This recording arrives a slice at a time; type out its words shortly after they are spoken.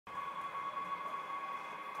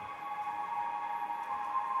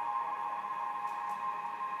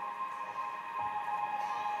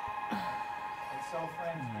So,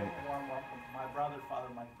 friends, give a warm welcome to my brother, Father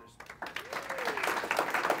Mike Driscoll.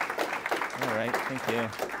 All right, thank you.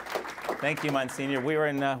 Thank you, Monsignor. We were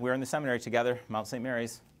in the seminary together, Mount St.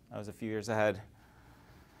 Mary's. I was a few years ahead.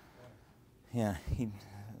 Yeah,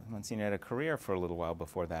 Monsignor had a career for a little while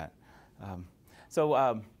before that.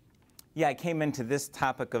 Yeah, I came into this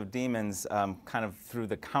topic of demons kind of through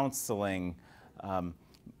the counseling.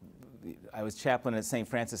 I was chaplain at St.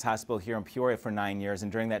 Francis Hospital here in Peoria for 9 years,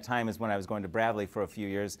 and during that time is when I was going to Bradley for a few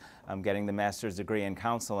years, getting the master's degree in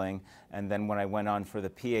counseling. And then when I went on for the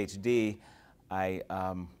PhD,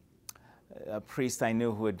 a priest I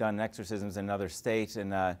knew who had done exorcisms in another state,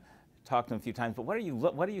 and talked to him a few times. But what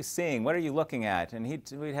are you seeing? What are you looking at? And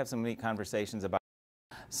we'd have some neat conversations about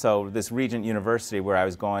it. So this Regent University, where I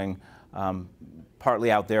was going, partly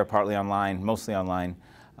out there, partly online, mostly online.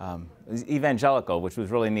 Evangelical, which was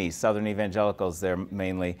really neat, Southern evangelicals there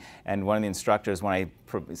mainly. And one of the instructors, when I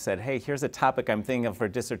said, hey, here's a topic I'm thinking of for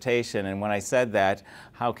a dissertation, and when I said that,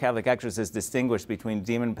 how Catholic exorcists distinguish between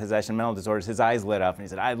demon possession and mental disorders, his eyes lit up, and he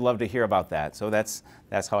said, I'd love to hear about that. So that's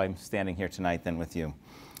how I'm standing here tonight then with you.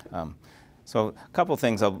 So a couple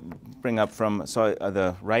things I'll bring up from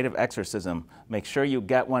the rite of exorcism. Make sure you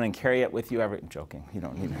get one and carry it with you I'm joking, you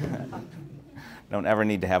don't need don't ever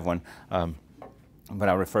need to have one. But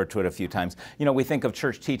I'll refer to it a few times. You know, we think of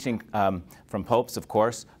church teaching from popes, of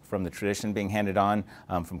course, from the tradition being handed on,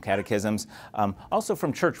 from catechisms, also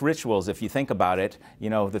from church rituals, if you think about it. You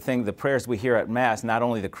know, the prayers we hear at Mass, not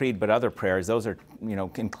only the creed, but other prayers, those are,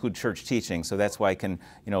 include church teaching. So that's why I can,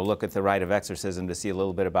 look at the rite of exorcism to see a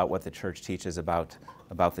little bit about what the church teaches about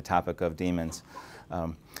the topic of demons.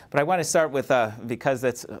 But I want to start with, because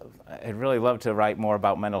I'd really love to write more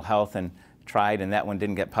about mental health, and tried, and that one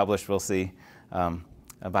didn't get published, we'll see.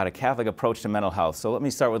 About a Catholic approach to mental health. So let me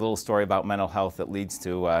start with a little story about mental health that leads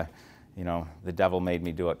to, the devil made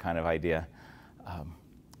me do it kind of idea.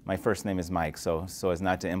 My first name is Mike, so as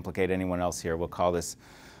not to implicate anyone else here, we'll call this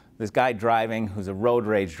guy driving who's a road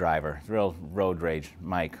rage driver, real road rage,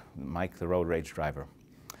 Mike the road rage driver.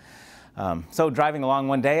 So driving along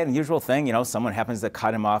one day, and the usual thing, someone happens to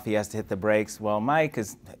cut him off, he has to hit the brakes. Well, Mike,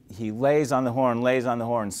 he lays on the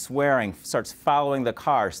horn, swearing, starts following the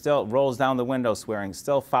car, still rolls down the window swearing,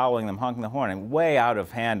 still following them, honking the horn, and way out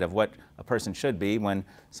of hand of what a person should be when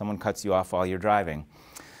someone cuts you off while you're driving.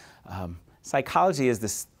 Psychology is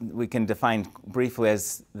this, we can define briefly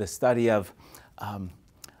as the study of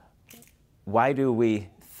why do we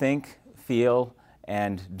think, feel,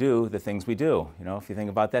 and do the things we do. If you think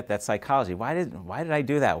about that, that's psychology. Why did I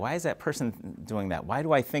do that? Why is that person doing that? Why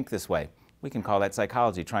do I think this way? We can call that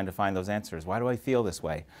psychology, trying to find those answers. Why do I feel this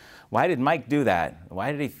way? Why did Mike do that?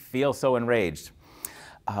 Why did he feel so enraged?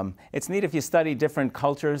 It's neat if you study different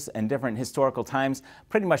cultures and different historical times.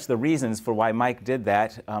 Pretty much the reasons for why Mike did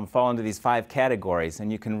that fall into these 5 categories.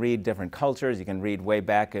 And you can read different cultures, you can read way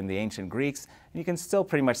back in the ancient Greeks, and you can still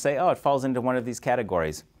pretty much say, oh, it falls into one of these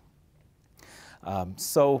categories.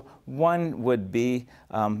 So one would be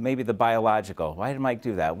maybe the biological. Why did Mike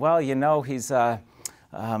do that? Well, he's,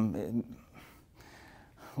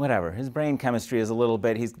 whatever, his brain chemistry is a little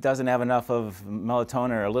bit, he doesn't have enough of melatonin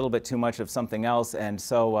or a little bit too much of something else, and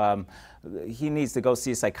so he needs to go see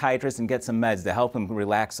a psychiatrist and get some meds to help him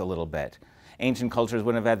relax a little bit. Ancient cultures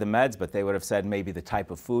wouldn't have had the meds, but they would have said maybe the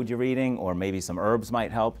type of food you're eating, or maybe some herbs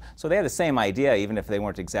might help. So they had the same idea, even if they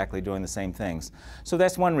weren't exactly doing the same things. So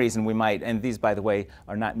that's one reason we might, and these, by the way,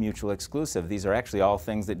 are not mutually exclusive. These are actually all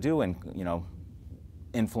things that do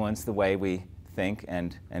influence the way we think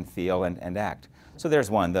and feel and act. So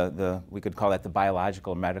there's one, we could call that the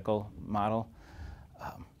biological medical model.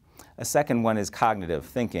 A second one is cognitive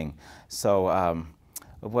thinking. So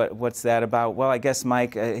what's that about? Well, I guess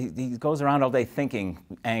Mike, he goes around all day thinking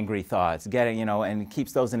angry thoughts, and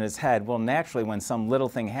keeps those in his head. Well, naturally, when some little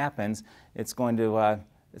thing happens, it's going to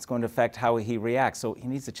affect how he reacts. So he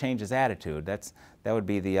needs to change his attitude. That would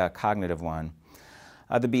be the cognitive one.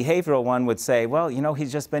 The behavioral one would say, well,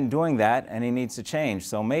 he's just been doing that, and he needs to change.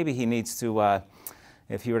 So maybe he needs to,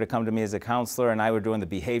 if he were to come to me as a counselor and I were doing the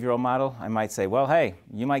behavioral model, I might say, well, hey,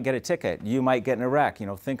 you might get a ticket. You might get in a wreck.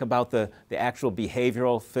 Think about the actual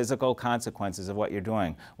behavioral, physical consequences of what you're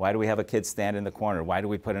doing. Why do we have a kid stand in the corner? Why do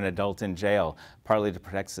we put an adult in jail? Partly to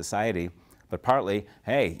protect society, but partly,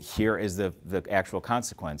 hey, here is the actual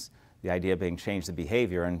consequence. The idea being change the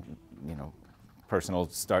behavior, and, person will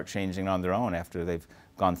start changing on their own after they've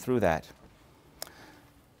gone through that.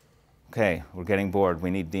 Okay, we're getting bored.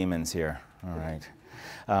 We need demons here. All right.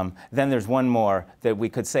 Then there's one more that we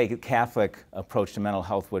could say Catholic approach to mental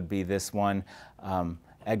health would be this one,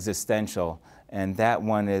 existential. And that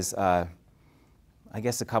one is I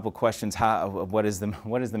guess a couple questions. What is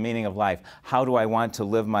the meaning of life? How do I want to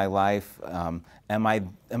live my life? Am I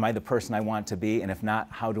the person I want to be? And if not,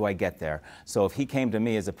 how do I get there? So if he came to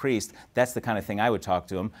me as a priest, that's the kind of thing I would talk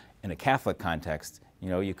to him in a Catholic context. You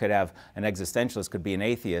know, you could have an existentialist, could be an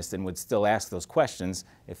atheist, and would still ask those questions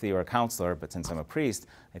if they were a counselor. But since I'm a priest,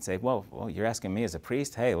 I'd say, well, you're asking me as a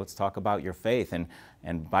priest? Hey, let's talk about your faith. And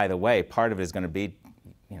by the way, part of it is going to be,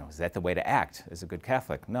 you know, is that the way to act as a good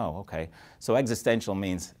Catholic? No, okay. So existential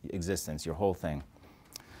means existence, your whole thing.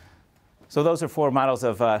 So those are 4 models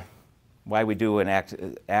of why we do and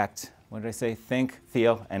act, what did I say? Think,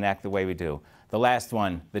 feel, and act the way we do. The last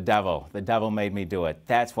one, the devil. The devil made me do it.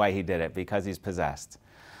 That's why he did it, because he's possessed.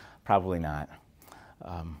 Probably not.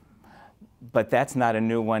 But that's not a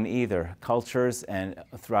new one either. Cultures and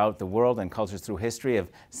throughout the world and cultures through history have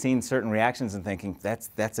seen certain reactions and thinking,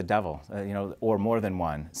 that's a devil, you know, or more than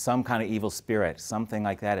one. Some kind of evil spirit, something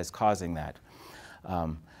like that is causing that.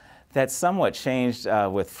 That's somewhat changed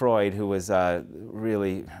with Freud, who was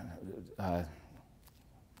really,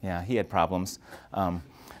 yeah, he had problems. But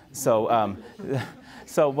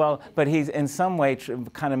he's in some way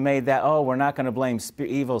kind of made that, oh, we're not going to blame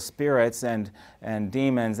evil spirits and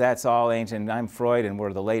demons. That's all ancient. I'm Freud, and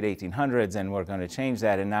we're the late 1800s, and we're going to change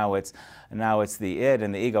that. And now it's the id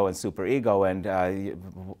and the ego and superego and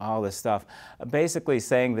all this stuff. Basically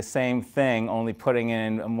saying the same thing, only putting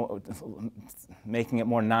in making it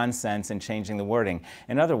more nonsense and changing the wording.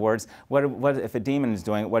 In other words, what if a demon is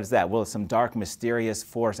doing it? What is that? Well, it's some dark, mysterious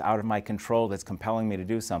force out of my control that's compelling me to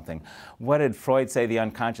do something. What did Freud say the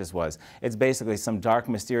unconscious was? It's basically some dark,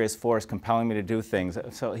 mysterious force compelling me to do things.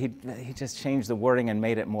 So he just changed the wording and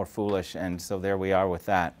made it more foolish, and so there we are with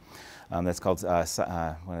that. That's called, what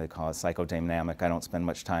do they call it, psychodynamic. I don't spend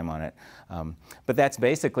much time on it. But that's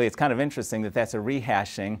basically, it's kind of interesting that that's a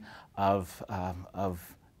rehashing of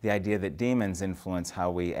the idea that demons influence how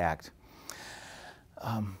we act.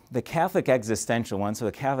 The Catholic existential one, so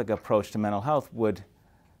the Catholic approach to mental health would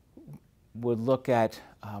look at,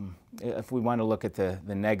 if we want to look at the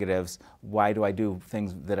negatives, why do I do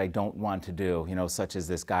things that I don't want to do? You know, such as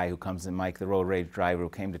this guy who comes in, Mike, the road rage driver, who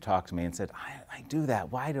came to talk to me and said, I do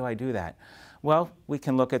that. Why do I do that? Well, we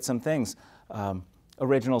can look at some things.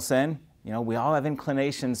 Original sin, you know, we all have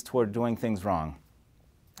inclinations toward doing things wrong.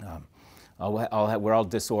 We're all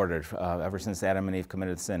disordered ever since Adam and Eve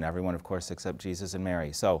committed sin. Everyone, of course, except Jesus and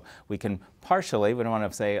Mary. So we can partially, we don't want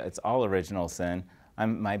to say it's all original sin.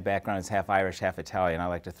 My background is half Irish, half Italian. I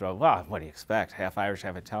like to throw, well, what do you expect? Half Irish,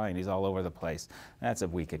 half Italian. He's all over the place. That's a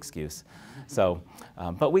weak excuse. So,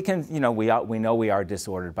 but we can, you know, we know we are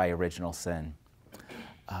disordered by original sin.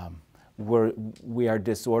 We are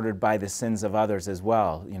disordered by the sins of others as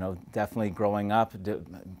well. You know, definitely growing up,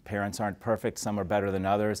 parents aren't perfect. Some are better than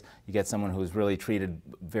others. You get someone who's really treated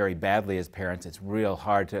very badly as parents. It's real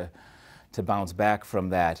hard to bounce back from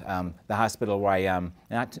that. The hospital where I am,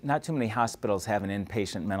 not too many hospitals have an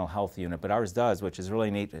inpatient mental health unit, but ours does, which is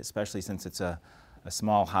really neat, especially since it's a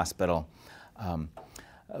small hospital.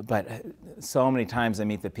 But so many times I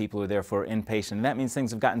meet the people who are there for inpatient, and that means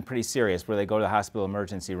things have gotten pretty serious, where they go to the hospital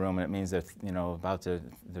emergency room, and it means they're, you know, they're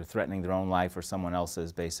threatening their own life or someone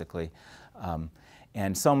else's, basically.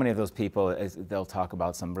 And so many of those people, they'll talk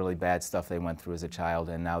about some really bad stuff they went through as a child,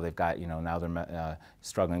 and now they've got, you know, now they're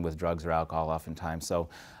struggling with drugs or alcohol oftentimes. So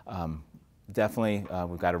definitely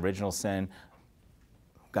we've got original sin,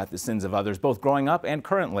 got the sins of others, both growing up and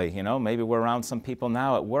currently. You know, maybe we're around some people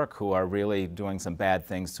now at work who are really doing some bad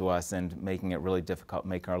things to us and making it really difficult,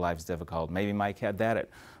 make our lives difficult. Maybe Mike had that at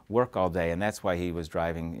work all day, and that's why he was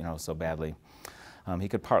driving, you know, so badly. He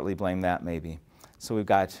could partly blame that, maybe. So we've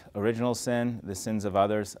got original sin, the sins of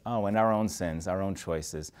others, and our own sins, our own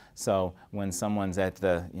choices. So when someone's at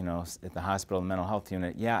the, you know, at the hospital mental health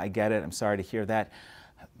unit, yeah, I get it, I'm sorry to hear that.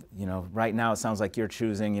 You know, right now it sounds like you're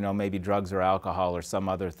choosing, you know, maybe drugs or alcohol or some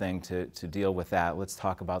other thing to deal with that. Let's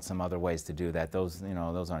talk about some other ways to do that. Those, you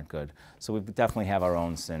know, those aren't good. So we definitely have our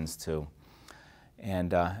own sins too.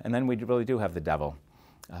 And then we really do have the devil.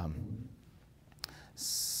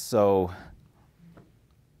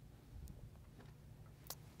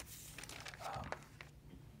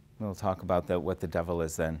 We'll talk about what the devil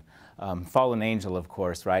is then. Fallen angel, of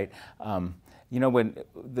course, right? You know, when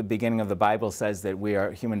the beginning of the Bible says that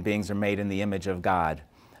human beings are made in the image of God,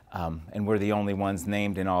 and we're the only ones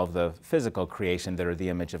named in all of the physical creation that are the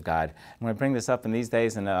image of God. And when I bring this up in these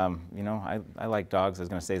days, and you know, I like dogs. I was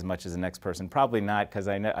going to say as much as the next person. Probably not, because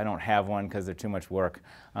I don't have one because they're too much work.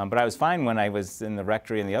 But I was fine when I was in the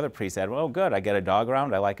rectory and the other priest said, well, good, I get a dog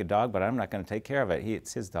around. I like a dog, but I'm not going to take care of it.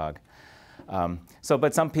 It's his dog.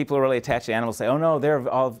 But some people are really attached to animals say, oh no, they're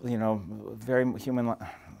all, you know, very human.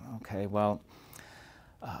 Okay, well,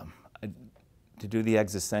 to do the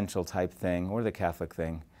existential type thing or the Catholic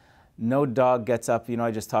thing. No dog gets up. You know,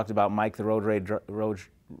 I just talked about Mike, the road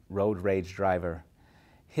rage driver.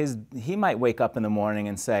 He might wake up in the morning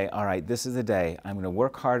and say, all right, this is the day. I'm going to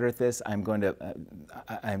work harder at this. I'm going to,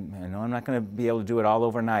 I know I'm not going to be able to do it all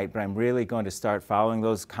overnight, but I'm really going to start following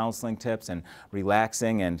those counseling tips and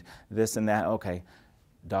relaxing and this and that. Okay,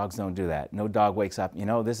 dogs don't do that. No dog wakes up, you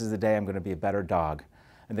know, this is the day I'm going to be a better dog.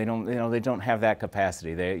 And they don't, you know, they don't have that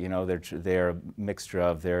capacity. They, you know, they're a mixture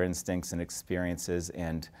of their instincts and experiences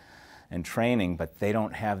and training, but they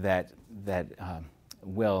don't have that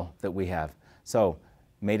will that we have. So,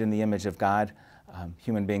 made in the image of God,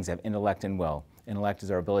 human beings have intellect and will. Intellect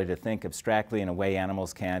is our ability to think abstractly in a way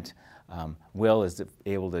animals can't. Will is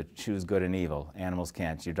able to choose good and evil. Animals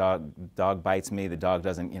can't. Your dog bites me, the dog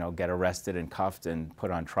doesn't, you know, get arrested and cuffed and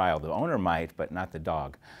put on trial. The owner might, but not the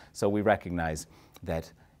dog. So we recognize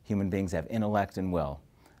that human beings have intellect and will.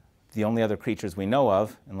 The only other creatures we know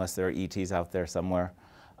of, unless there are ETs out there somewhere,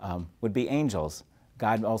 would be angels.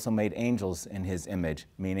 God also made angels in his image,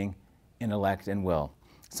 meaning intellect and will.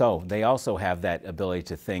 So they also have that ability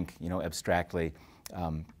to think, you know, abstractly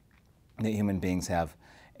that human beings have.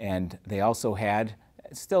 And they also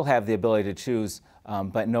still have the ability to choose,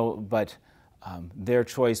 but their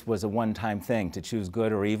choice was a one-time thing, to choose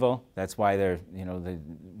good or evil. That's why they're, you know,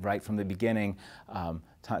 right from the beginning,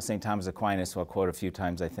 St. Thomas Aquinas, who I'll quote a few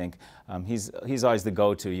times, I think, he's always the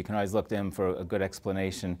go-to. You can always look to him for a good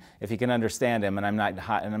explanation. If you can understand him, and I'm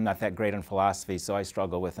not that great in philosophy, so I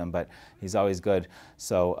struggle with him, but he's always good.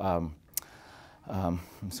 So, I'm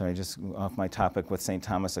sorry, just off my topic with St.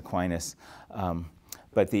 Thomas Aquinas.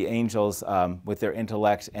 But the angels with their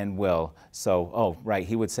intellect and will. So, right,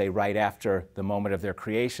 he would say right after the moment of their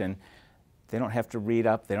creation, they don't have to read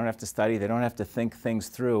up, they don't have to study, they don't have to think things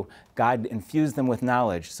through. God infused them with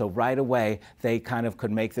knowledge, so right away they kind of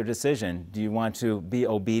could make their decision. Do you want to be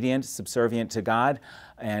obedient, subservient to God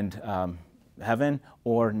and heaven,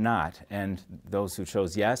 or not? And those who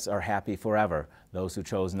chose yes are happy forever. Those who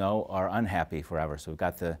chose no are unhappy forever. So we've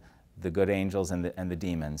got the good angels and the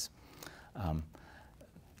demons.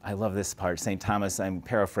 I love this part. St. Thomas, I'm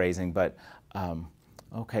paraphrasing, but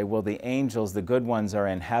okay, well, the angels, the good ones, are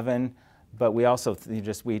in heaven, but we also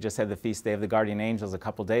we just had the feast day of the guardian angels a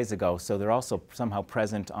couple days ago, so they're also somehow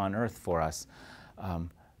present on earth for us.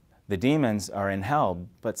 The demons are in hell,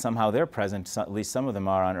 but somehow they're present, at least some of them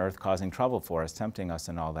are on earth, causing trouble for us, tempting us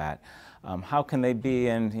and all that. How can they be,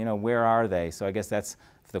 and you know, where are they? So I guess that's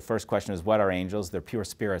the first question is, what are angels? They're pure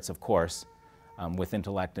spirits, of course, with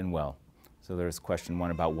intellect and will. So there's question one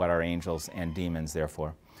about what are angels and demons,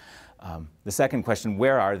 therefore. The second question,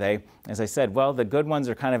 where are they? As I said, well, the good ones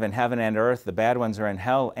are kind of in heaven and earth. The bad ones are in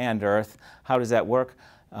hell and earth. How does that work?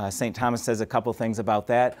 St. Thomas says a couple things about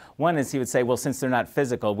that. One is he would say, well, since they're not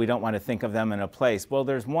physical, we don't want to think of them in a place. Well,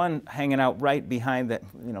 there's one hanging out right behind that,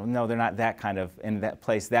 you know, no, they're not that kind of in that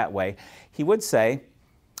place that way. He would say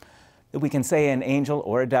that we can say an angel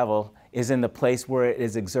or a devil is in the place where it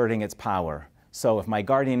is exerting its power. So if my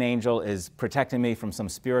guardian angel is protecting me from some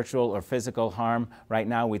spiritual or physical harm, right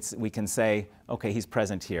now we can say, okay, he's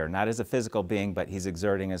present here. Not as a physical being, but he's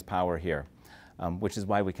exerting his power here. Which is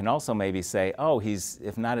why we can also maybe say, oh, he's,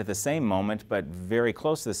 if not at the same moment, but very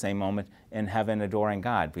close to the same moment, in heaven adoring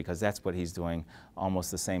God, because that's what he's doing almost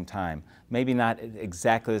the same time. Maybe not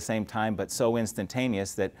exactly the same time, but so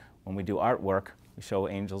instantaneous that when we do artwork, we show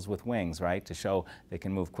angels with wings, right, to show they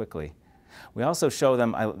can move quickly. We also show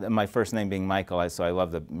them, my first name being Michael, so I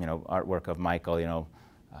love the artwork of Michael,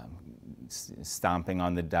 stomping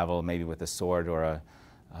on the devil, maybe with a sword or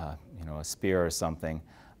a spear or something.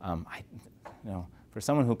 For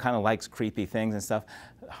someone who kind of likes creepy things and stuff,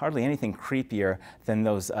 hardly anything creepier than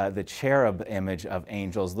those the cherub image of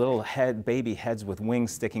angels, little baby heads with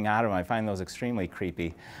wings sticking out of them. I find those extremely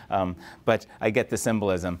creepy, but I get the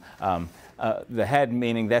symbolism. The head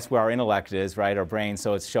meaning that's where our intellect is, right? Our brain.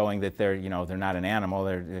 So it's showing that they're not an animal.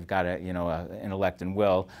 They've got a intellect and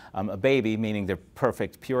will. A baby meaning their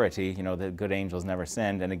perfect purity. The good angels never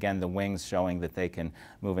sinned. And again, the wings showing that they can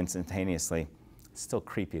move instantaneously. It's still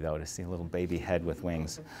creepy though to see a little baby head with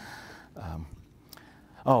wings.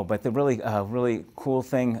 But the really cool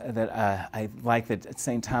thing that I like that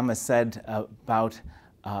St. Thomas said about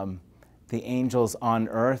the angels on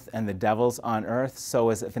earth and the devils on earth.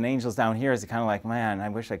 So if an angel's down here, is it kind of like, man, I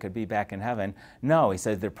wish I could be back in heaven? No, he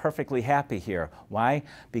says they're perfectly happy here. Why?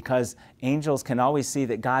 Because angels can always see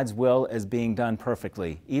that God's will is being done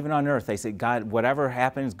perfectly. Even on earth, they say, God, whatever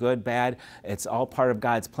happens, good, bad, it's all part of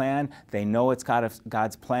God's plan. They know it's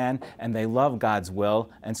God's plan, and they love God's will,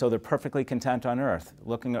 and so they're perfectly content on earth.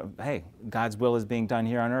 Looking at, hey, God's will is being done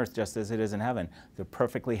here on earth just as it is in heaven. They're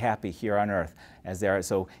perfectly happy here on earth as they are.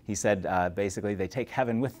 So he said, basically, they take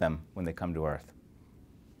heaven with them when they come to earth.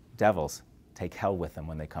 Devils take hell with them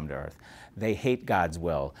when they come to earth. They hate God's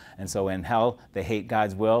will. And so in hell, they hate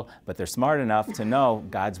God's will, but they're smart enough to know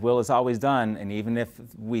God's will is always done. And even if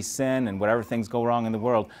we sin and whatever things go wrong in the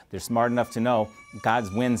world, they're smart enough to know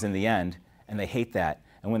God's wins in the end, and they hate that.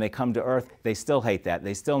 And when they come to earth, they still hate that.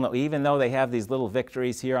 They still know, even though they have these little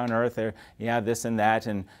victories here on earth, they're, yeah, this and that,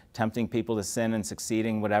 and tempting people to sin and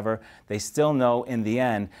succeeding, whatever, they still know in the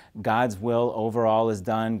end, God's will overall is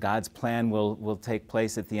done. God's plan will take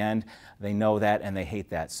place at the end. They know that, and they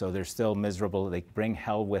hate that. So they're still miserable. They bring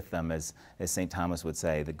hell with them, as St. Thomas would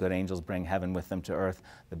say. The good angels bring heaven with them to earth.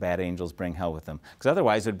 The bad angels bring hell with them. Because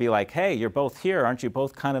otherwise, it would be like, hey, you're both here. Aren't you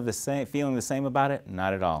both kind of the same, feeling the same about it?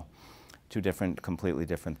 Not at all. Two different, completely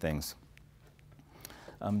different things.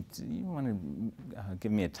 Do you want to give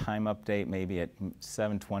me a time update, maybe at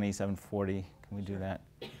 7:20, 7:40? Can we do that?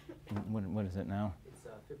 What is it now? It's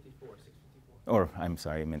 54, 6:54. Or, I'm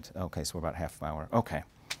sorry, I meant, okay, so we're about half an hour. Okay,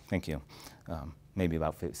 thank you. Maybe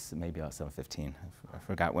about 7:15. I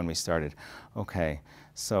forgot when we started. Okay,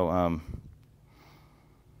 so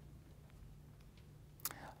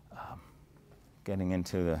getting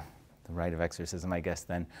into the rite of exorcism, I guess,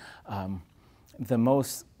 then. The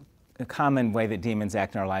most common way that demons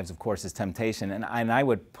act in our lives, of course, is temptation. And I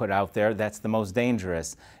would put out there, that's the most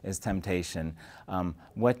dangerous, is temptation.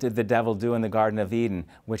 What did the devil do in the Garden of Eden?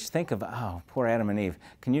 Which, think of, oh, poor Adam and Eve.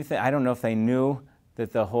 Can you think, I don't know if they knew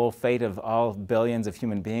that the whole fate of all billions of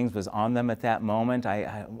human beings was on them at that moment.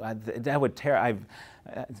 That would I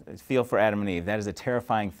feel for Adam and Eve. That is a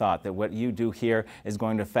terrifying thought, that what you do here is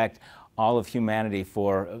going to affect all of humanity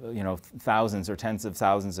for, thousands or tens of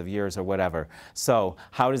thousands of years or whatever. So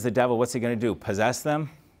how does the devil, what's he going to do? Possess them?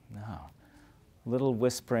 No. Little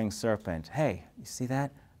whispering serpent. Hey, you see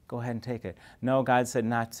that? Go ahead and take it. No, God said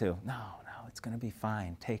not to. No, it's going to be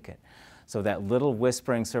fine. Take it. So that little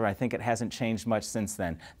whispering serpent, I think it hasn't changed much since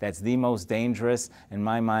then. That's the most dangerous, in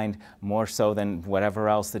my mind, more so than whatever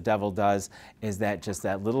else the devil does, is that just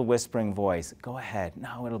that little whispering voice. Go ahead.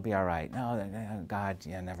 No, it'll be all right. No, God,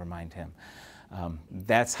 yeah, never mind him.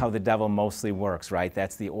 That's how the devil mostly works, right?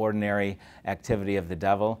 That's the ordinary activity of the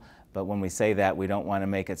devil. But when we say that, we don't want to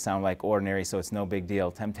make it sound like ordinary, so it's no big deal.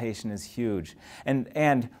 Temptation is huge.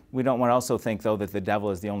 And we don't want to also think, though, that the devil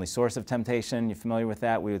is the only source of temptation. You familiar with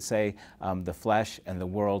that? We would say the flesh and the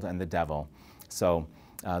world and the devil. So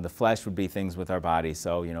the flesh would be things with our body.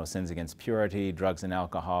 So, sins against purity, drugs and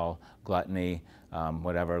alcohol, gluttony,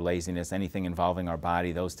 whatever, laziness, anything involving our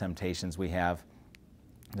body, those temptations we have,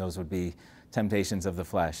 those would be temptations of the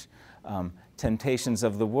flesh. Temptations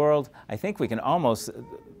of the world, I think we can almost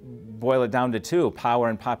boil it down to two, power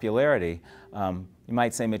and popularity. You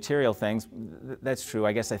might say material things. That's true.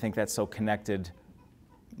 I guess I think that's so connected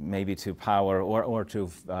maybe to power or to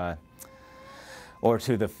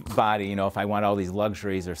the body, if I want all these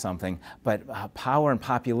luxuries or something. But power and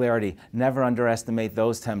popularity, never underestimate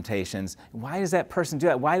those temptations. Why does that person do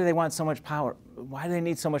that? Why do they want so much power? Why do they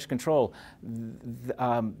need so much control?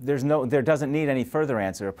 There doesn't need any further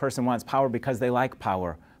answer. A person wants power because they like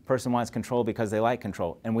power. A person wants control because they like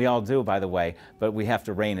control. And we all do, by the way, but we have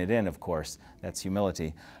to rein it in, of course. That's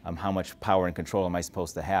humility. How much power and control am I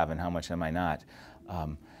supposed to have, and how much am I not?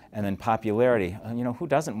 And then popularity, who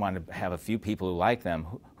doesn't want to have a few people who like them?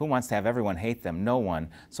 Who wants to have everyone hate them? No one.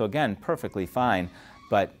 So again, perfectly fine,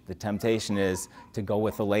 but the temptation is to go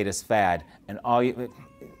with the latest fad. And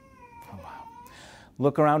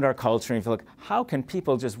look around our culture and you look, how can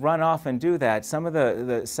people just run off and do that? Some of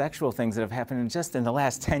the sexual things that have happened just in the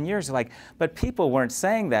last 10 years, but people weren't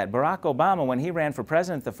saying that. Barack Obama, when he ran for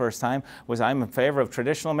president the first time, was, I'm in favor of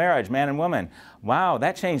traditional marriage, man and woman. Wow,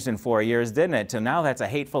 that changed in 4 years, didn't it? Till now that's a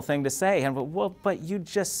hateful thing to say. And well, but you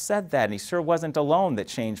just said that, and he sure wasn't alone that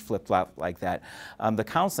change flip-flop like that. The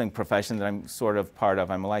counseling profession that I'm sort of part of,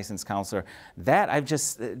 I'm a licensed counselor, that I've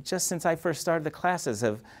just since I first started the classes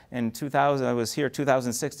in 2000, I was here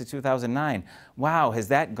 2006 to 2009. Wow, has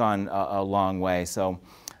that gone a long way? So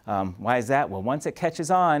why is that? Well, once it catches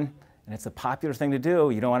on, and it's a popular thing to do,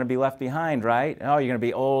 you don't want to be left behind, right? Oh, you're going to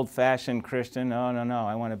be old-fashioned Christian. No,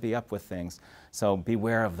 I want to be up with things. So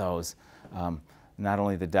beware of those. Not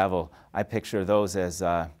only the devil, I picture those as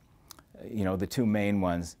you know, the two main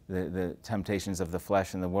ones, the temptations of the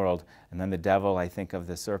flesh and the world, and then the devil, I think of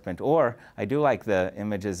the serpent. Or I do like the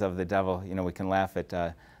images of the devil. You know, we can laugh at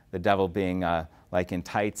the devil being like in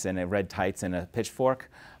tights and red tights and a pitchfork.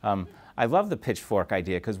 I love the pitchfork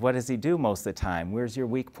idea, because what does he do most of the time? Where's your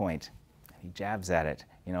weak point? He jabs at it,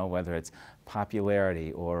 you know, whether it's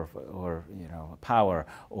popularity or you know, power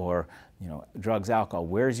or, you know, drugs, alcohol.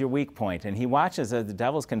 Where's your weak point? And he watches. The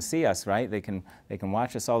devils can see us, right? They can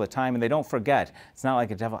watch us all the time, and they don't forget. It's not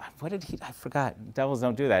like a devil. What did he? I forgot. Devils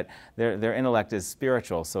don't do that. Their intellect is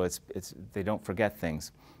spiritual, so they don't forget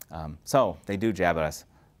things. So they do jab at us.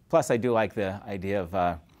 Plus, I do like the idea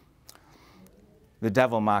of the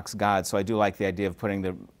devil mocks God, so I do like the idea of putting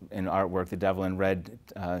in artwork the devil in red,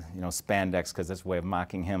 you know, spandex, because that's a way of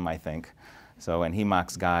mocking him, I think. So, and he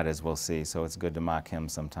mocks God, as we'll see, so it's good to mock him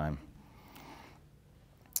sometime.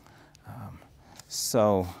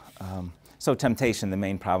 So temptation, the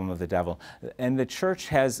main problem of the devil. And the church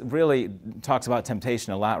talks about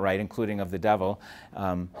temptation a lot, right, including of the devil.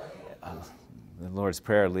 The Lord's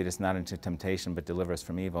Prayer, lead us not into temptation, but deliver us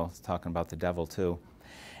from evil. It's talking about the devil, too.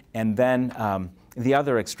 And then the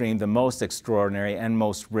other extreme, the most extraordinary and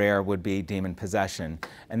most rare, would be demon possession.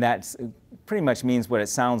 And that pretty much means what it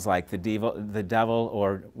sounds like. The devil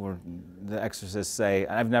or the exorcists say,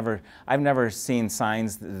 I've never seen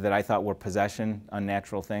signs that I thought were possession,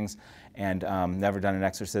 unnatural things, and never done an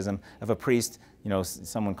exorcism. If a priest, you know,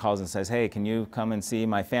 someone calls and says, hey, can you come and see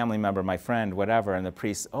my family member, my friend, whatever, and the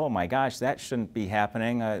priest, oh my gosh, that shouldn't be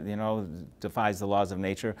happening, you know, defies the laws of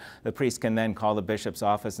nature. The priest can then call the bishop's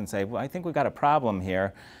office and say, well, I think we've got a problem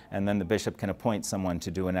here, and then the bishop can appoint someone to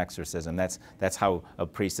do an exorcism. That's how a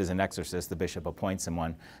priest is an exorcist. The bishop appoints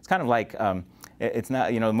someone. It's kind of like, it's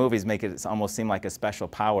not, you know, movies make it almost seem like a special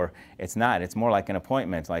power. It's not. It's more like an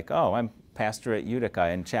appointment, like, oh, I'm pastor at Utica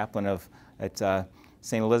and chaplain at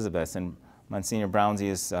St. Elizabeth's, and Monsignor Brownsy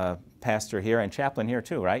is pastor here and chaplain here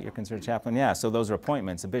too, right? You're considered chaplain? Yeah, so those are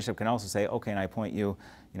appointments. The bishop can also say, okay, and I appoint you,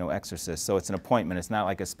 you know, exorcist. So it's an appointment. It's not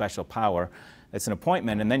like a special power. It's an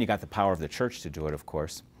appointment, and then you got the power of the church to do it, of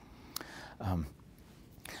course.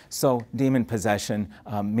 So demon possession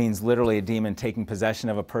means literally a demon taking possession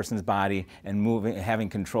of a person's body and having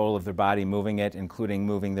control of their body, moving it, including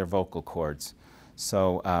moving their vocal cords.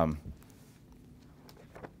 So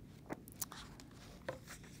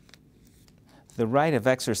the rite of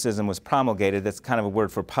exorcism was promulgated. That's kind of a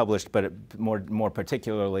word for published, but more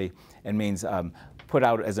particularly, it means put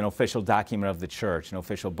out as an official document of the church, an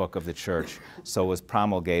official book of the church. So it was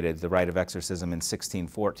promulgated, the rite of exorcism, in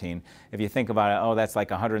 1614. If you think about it, oh, that's like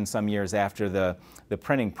 100 and some years after the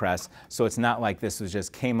printing press. So it's not like this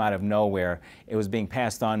just came out of nowhere. It was being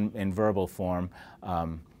passed on in verbal form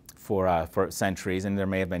for centuries, and there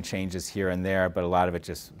may have been changes here and there, but a lot of it,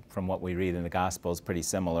 just from what we read in the Gospel, is pretty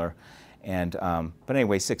similar. And, but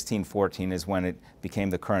anyway, 1614 is when it became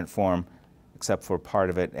the current form, except for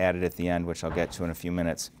part of it added at the end, which I'll get to in a few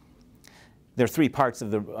minutes. There are three parts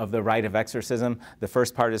of the rite of exorcism. The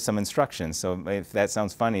first part is some instructions. So if that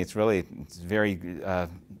sounds funny, it's very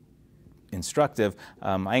instructive.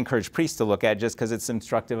 I encourage priests to look at it just because it's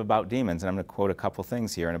instructive about demons. And I'm going to quote a couple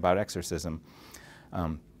things here and about exorcism.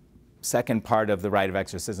 Second part of the rite of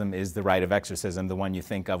exorcism is the rite of exorcism, the one you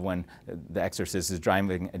think of when the exorcist is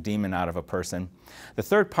driving a demon out of a person. The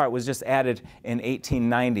third part was just added in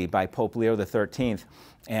 1890 by Pope Leo XIII,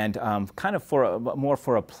 and kind of more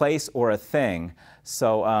for a place or a thing.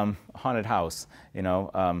 So haunted house, you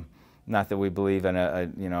know, not that we believe in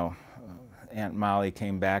you know, Aunt Molly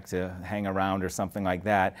came back to hang around or something like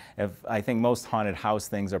that. I think most haunted house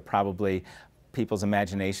things are probably people's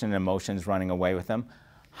imagination and emotions running away with them.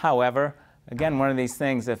 However, again, one of these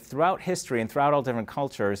things, if throughout history and throughout all different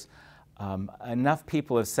cultures, enough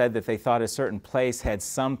people have said that they thought a certain place had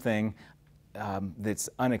something that's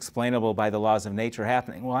unexplainable by the laws of nature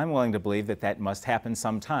happening, well, I'm willing to believe that that must happen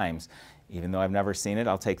sometimes. Even though I've never seen it,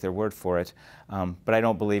 I'll take their word for it. But I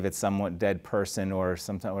don't believe it's some dead person or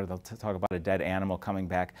they'll talk about a dead animal coming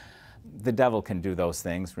back. The devil can do those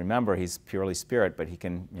things. Remember, he's purely spirit, but he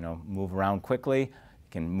can, you know, move around quickly.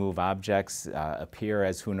 Can move objects, appear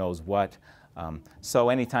as who knows what. So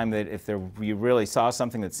anytime that you really saw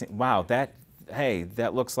something that's, wow, hey,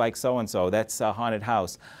 that looks like so-and-so, that's a haunted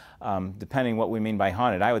house. Depending what we mean by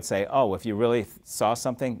haunted, I would say, oh, if you really saw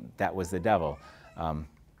something, that was the devil.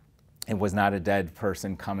 It was not a dead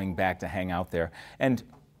person coming back to hang out there. And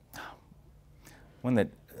one that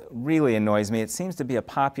really annoys me, it seems to be a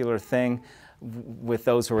popular thing with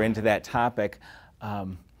those who are into that topic,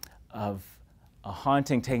 of a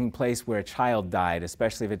haunting taking place where a child died,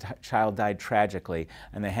 especially if a child died tragically,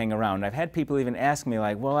 and they hang around. I've had people even ask me,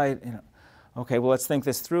 like, well, Okay, well, let's think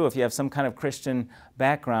this through. If you have some kind of Christian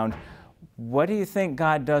background, what do you think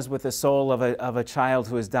God does with the soul of a child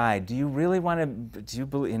who has died? Do you really want to, do you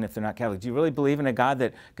believe, and if they're not Catholic, do you really believe in a God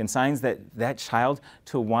that consigns that child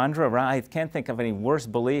to wander around? I can't think of any worse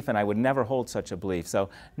belief, and I would never hold such a belief. So,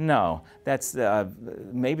 no, that's,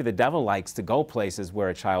 maybe the devil likes to go places where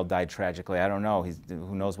a child died tragically. I don't know.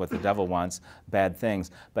 Who knows what the devil wants, bad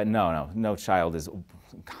things. But no child is,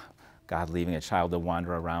 God leaving a child to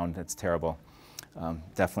wander around. That's terrible.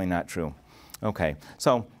 Definitely not true. Okay,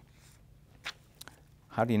 so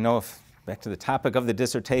how do you know if, back to the topic of the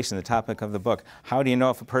dissertation, the topic of the book, how do you know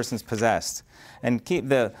if a person's possessed? And keep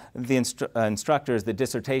the instructors, the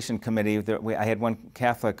dissertation committee, I had one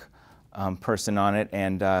Catholic person on it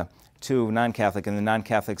and two non-Catholic, and the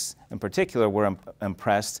non-Catholics in particular were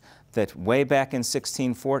impressed that way back in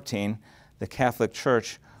 1614, the Catholic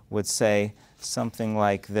Church would say something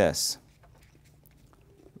like this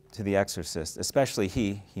to the exorcist, especially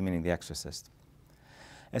he meaning the exorcist.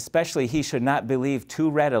 Especially he should not believe too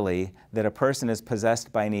readily that a person is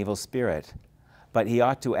possessed by an evil spirit, but he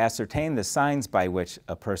ought to ascertain the signs by which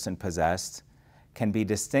a person possessed can be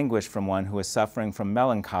distinguished from one who is suffering from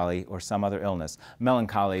melancholy or some other illness.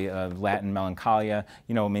 Melancholy, Latin melancholia,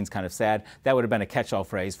 it means kind of sad. That would have been a catch-all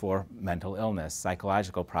phrase for mental illness,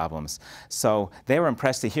 psychological problems. So they were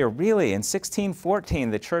impressed to hear, really, in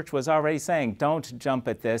 1614, the church was already saying, don't jump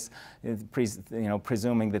at this,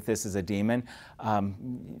 presuming that this is a demon.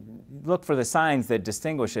 Look for the signs that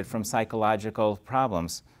distinguish it from psychological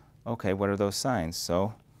problems. Okay, what are those signs?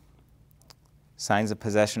 So, signs of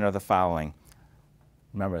possession are the following.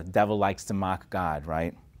 Remember, the devil likes to mock God,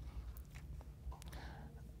 right?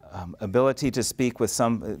 Ability to speak with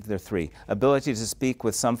there are three. Ability to speak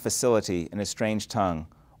with some facility in a strange tongue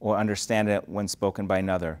or understand it when spoken by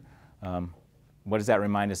another. What does that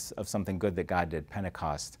remind us of something good that God did?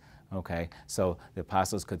 Pentecost. Okay, so the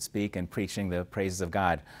apostles could speak and preaching the praises of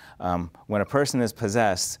God. When a person is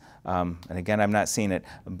possessed, and again, I've not seen it,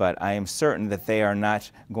 but I am certain that they are not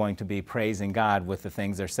going to be praising God with the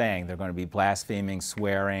things they're saying. They're going to be blaspheming,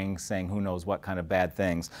 swearing, saying who knows what kind of bad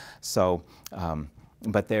things. So,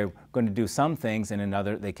 but they're going to do some things in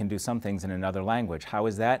another, they can do some things in another language. How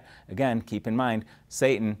is that? Again, keep in mind,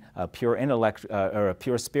 Satan, a pure intellect, or a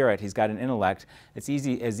pure spirit, he's got an intellect. It's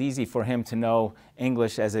as easy for him to know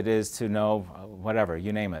English as it is to know whatever,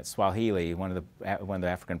 you name it. Swahili, one of the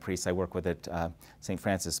African priests I work with at St.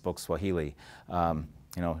 Francis spoke Swahili.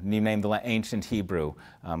 You name the ancient Hebrew,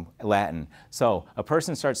 Latin. So a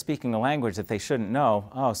person starts speaking a language that they shouldn't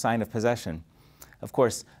know, sign of possession. Of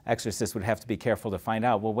course, exorcists would have to be careful to find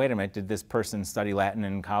out, well, wait a minute, did this person study Latin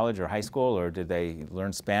in college or high school, or did they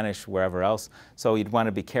learn Spanish wherever else? So you'd want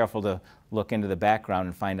to be careful to look into the background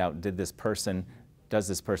and find out, does this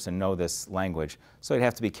person know this language? So you'd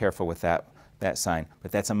have to be careful with that sign.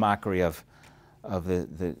 But that's a mockery of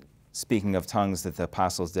the speaking of tongues that the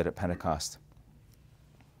apostles did at Pentecost.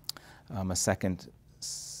 A second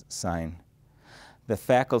sign, the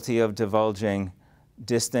faculty of divulging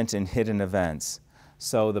distant and hidden events.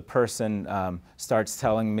 So the person starts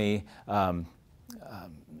telling me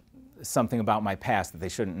something about my past that they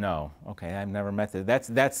shouldn't know. Okay, I've never met that.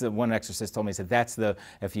 That's the one exorcist told me. He said,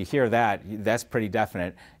 if you hear that, that's pretty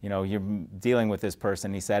definite. You're dealing with this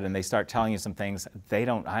person, he said, and they start telling you some things. I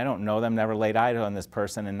don't know them, never laid eyes on this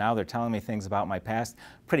person, and now they're telling me things about my past.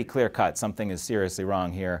 Pretty clear cut, something is seriously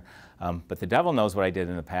wrong here. But the devil knows what I did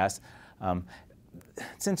in the past.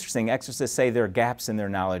 It's interesting, exorcists say there are gaps in their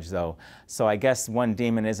knowledge, though. So I guess one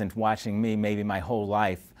demon isn't watching me maybe my whole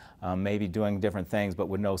life, maybe doing different things, but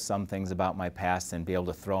would know some things about my past and be able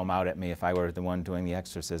to throw them out at me if I were the one doing the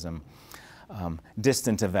exorcism.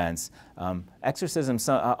 Distant events. Exorcisms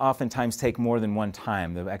oftentimes take more than one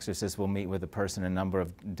time. The exorcist will meet with the person a number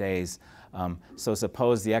of days. So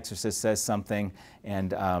suppose the exorcist says something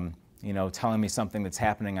and telling me something that's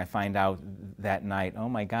happening, I find out that night, oh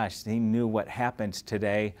my gosh, he knew what happened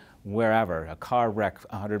today wherever, a car wreck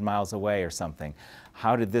 100 miles away or something.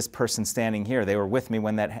 How did this person standing here, they were with me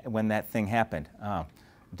when that thing happened. Oh,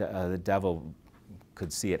 the devil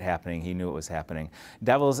could see it happening, he knew it was happening.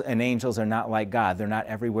 Devils and angels are not like God. They're not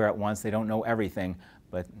everywhere at once, they don't know everything,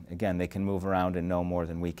 but again, they can move around and know more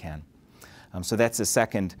than we can. So that's the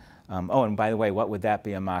second. And by the way, what would that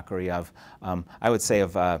be a mockery of? I would say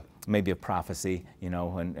of maybe a prophecy,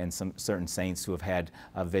 and some certain saints who have had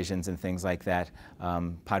visions and things like that.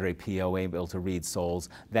 Padre Pio able to read souls,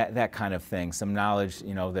 that kind of thing. Some knowledge,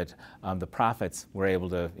 that the prophets were able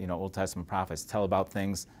to, Old Testament prophets, tell about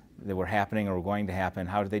things that were happening or were going to happen.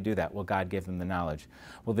 How did they do that? Well, God gave them the knowledge.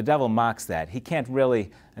 Well, the devil mocks that. He can't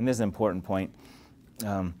really, and this is an important point,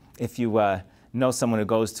 if you know someone who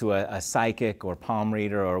goes to a psychic or palm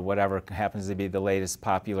reader or whatever happens to be the latest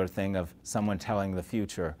popular thing of someone telling the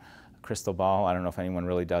future. A crystal ball, I don't know if anyone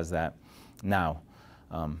really does that now.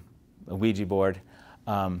 A Ouija board.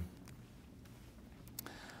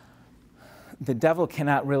 The devil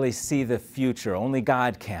cannot really see the future. Only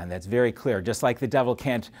God can. That's very clear. Just like the devil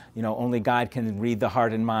can't, only God can read the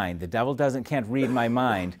heart and mind. The devil can't read my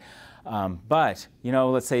mind. But,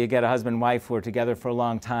 let's say you get a husband and wife who are together for a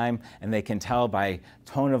long time, and they can tell by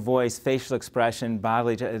tone of voice, facial expression,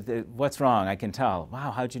 bodily, what's wrong? I can tell.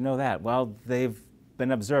 Wow, how'd you know that? Well, they've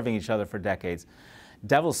been observing each other for decades.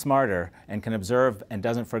 Devil's smarter and can observe and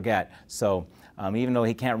doesn't forget. So even though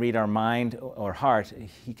he can't read our mind or heart,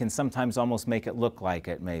 he can sometimes almost make it look like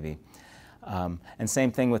it, maybe. And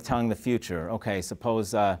same thing with telling the future. Okay,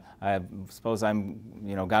 suppose I'm,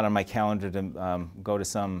 got on my calendar to go to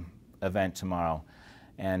some event tomorrow,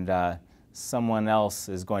 and someone else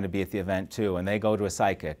is going to be at the event too, and they go to a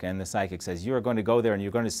psychic, and the psychic says, you are going to go there and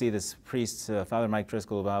you're going to see this priest, Father Mike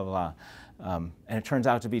Driscoll, blah, blah, blah. And it turns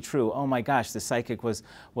out to be true. Oh my gosh, the psychic was,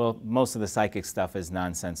 well, most of the psychic stuff is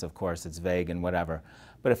nonsense, of course, it's vague and whatever.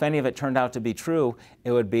 But if any of it turned out to be true,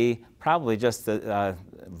 it would be probably just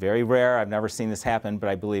very rare. I've never seen this happen, but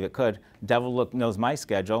I believe it could. Devil knows my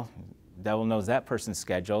schedule. Devil knows that person's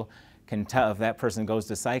schedule. Can tell if that person goes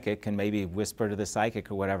to psychic, can maybe whisper to the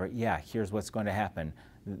psychic or whatever, yeah, here's what's going to happen.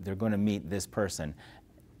 They're going to meet this person.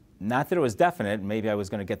 Not that it was definite. Maybe I was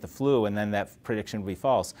going to get the flu, and then that prediction would be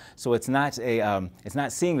false. So it's not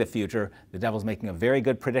seeing the future. The devil's making a very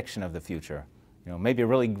good prediction of the future. Maybe a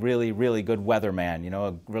really, really, really good weatherman.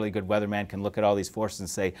 A really good weatherman can look at all these forces and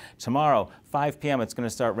say, tomorrow, 5 p.m., it's going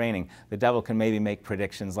to start raining. The devil can maybe make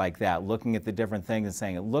predictions like that, looking at the different things and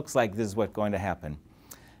saying, it looks like this is what's going to happen.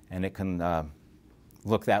 And it can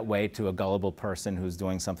look that way to a gullible person who's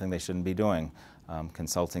doing something they shouldn't be doing,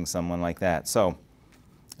 consulting someone like that. So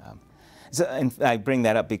and I bring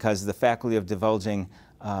that up because the faculty of divulging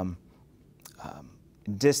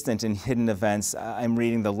distant and hidden events, I'm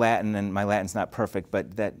reading the Latin, and my Latin's not perfect,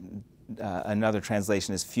 but that another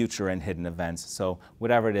translation is future and hidden events. So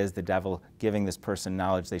whatever it is, the devil giving this person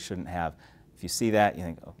knowledge they shouldn't have. If you see that, you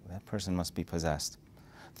think, oh, that person must be possessed.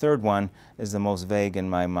 Third one is the most vague in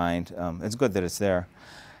my mind. It's good that it's there.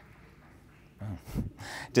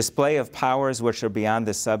 Display of powers which are beyond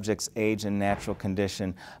the subject's age and natural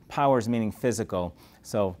condition. Powers meaning physical.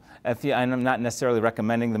 So I'm not necessarily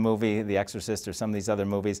recommending the movie The Exorcist or some of these other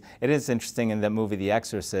movies. It is interesting in that movie The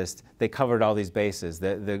Exorcist, they covered all these bases.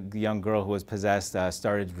 The young girl who was possessed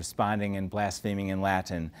started responding and blaspheming in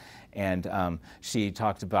Latin. And she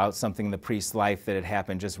talked about something in the priest's life that had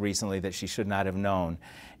happened just recently that she should not have known.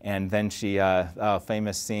 And then she,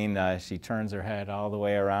 famous scene, she turns her head all the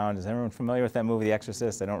way around. Is everyone familiar with that movie, The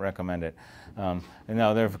Exorcist? I don't recommend it.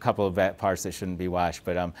 No, there are a couple of parts that shouldn't be watched,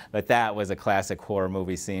 but that was a classic horror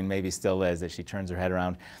movie scene, maybe still is, that she turns her head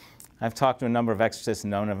around. I've talked to a number of exorcists, and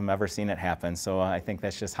none of them ever seen it happen, so I think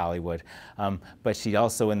that's just Hollywood. But she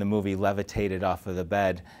also, in the movie, levitated off of the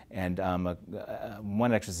bed, and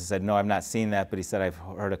one exorcist said, no, I've not seen that, but he said, I've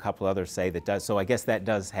heard a couple others say that does, so I guess that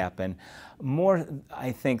does happen. More,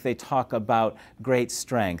 I think they talk about great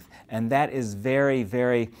strength, and that is very,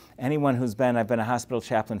 very, anyone who's been, I've been a hospital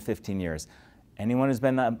chaplain 15 years, anyone who's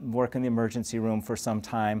been working in the emergency room for some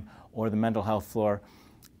time, or the mental health floor,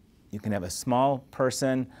 you can have a small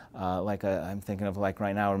person, I'm thinking of like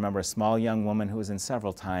right now, I remember a small young woman who was in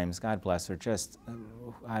several times, God bless her, just,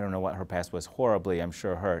 I don't know what her past was, horribly, I'm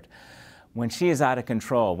sure, hurt. When she is out of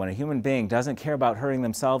control, when a human being doesn't care about hurting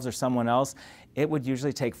themselves or someone else, it would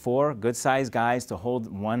usually take 4 good-sized guys to hold,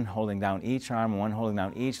 one holding down each arm, one holding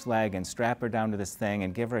down each leg, and strap her down to this thing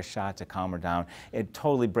and give her a shot to calm her down. It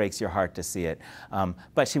totally breaks your heart to see it.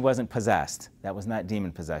 But she wasn't possessed. That was not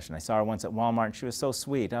demon possession. I saw her once at Walmart, and she was so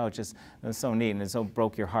sweet. Oh, it was so neat, and it so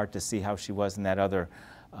broke your heart to see how she was in that other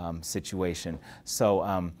situation.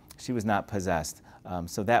 So she was not possessed.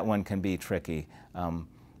 So that one can be tricky.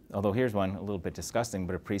 Although here's one, a little bit disgusting,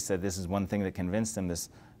 but a priest said this is one thing that convinced him this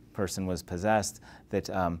person was possessed, that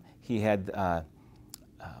he had,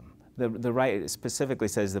 the rite specifically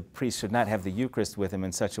says the priest should not have the Eucharist with him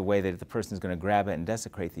in such a way that the person is going to grab it and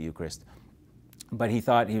desecrate the Eucharist. But he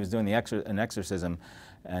thought he was doing an exorcism,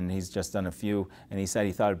 and he's just done a few, and he said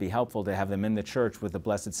he thought it'd be helpful to have them in the church with the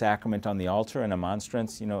Blessed Sacrament on the altar and a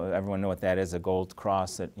monstrance. You know, everyone know what that is, a gold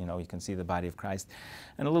cross that, you know, you can see the body of Christ.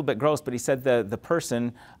 And a little bit gross, but he said the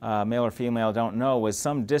person, male or female, don't know, was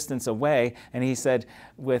some distance away, and he said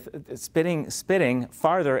with spitting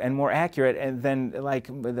farther and more accurate, and then like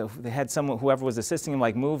they had someone, whoever was assisting him,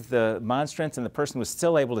 like move the monstrance, and the person was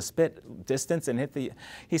still able to spit distance and hit the,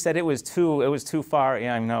 he said it was too far.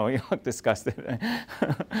 Yeah, I know, you look disgusted.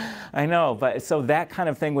 I know, but so that kind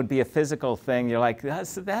of thing would be a physical thing. You're like,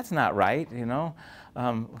 that's not right, you know?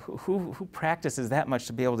 Who practices that much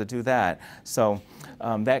to be able to do that? So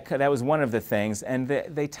that was one of the things. And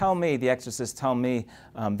they tell me, the exorcists tell me,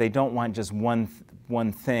 they don't want just one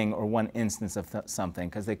thing or one instance of something,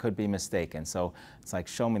 because they could be mistaken. So it's like,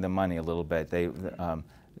 show me the money a little bit. They're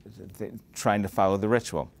trying to follow the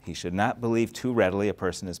ritual. He should not believe too readily a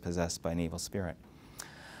person is possessed by an evil spirit.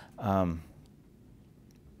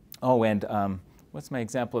 What's my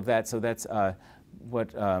example of that? So that's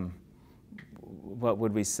what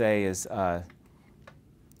would we say is, how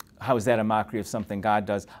is that a mockery of something God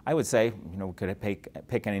does? I would say, you know, we could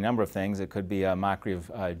pick any number of things. It could be a mockery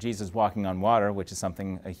of Jesus walking on water, which is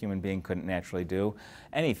something a human being couldn't naturally do.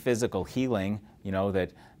 Any physical healing, you know,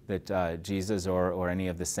 that Jesus or any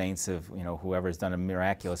of the saints of, you know, whoever's done a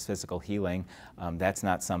miraculous physical healing, that's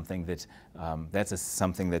not something that,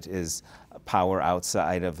 something that is power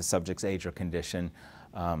outside of a subject's age or condition.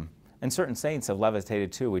 And certain saints have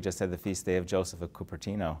levitated too. We just had the feast day of Joseph of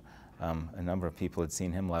Cupertino. A number of people had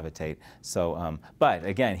seen him levitate. So, but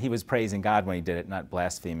again, he was praising God when he did it, not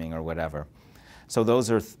blaspheming or whatever. So those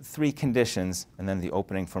are three conditions, and then the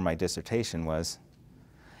opening for my dissertation was,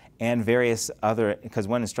 and various other, because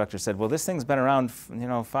one instructor said, well, this thing's been around, you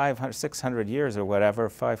know, 500, 600 years or whatever,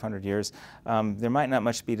 500 years. There might not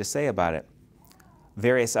much be to say about it.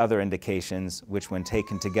 Various other indications, which when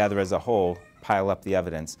taken together as a whole, pile up the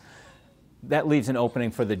evidence. That leaves an opening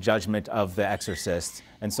for the judgment of the exorcist.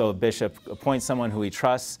 And so a bishop appoints someone who he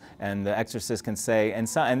trusts, and the exorcist can say, and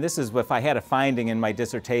this is if I had a finding in my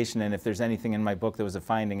dissertation, and if there's anything in my book that was a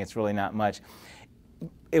finding, it's really not much.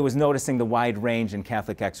 It was noticing the wide range in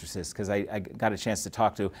Catholic exorcists, because I got a chance to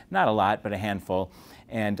talk to, not a lot, but a handful.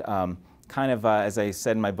 And kind of, as I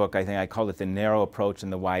said in my book, I think I called it the narrow approach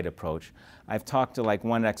and the wide approach. I've talked to like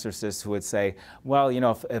one exorcist who would say, well, you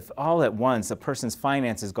know, if all at once a person's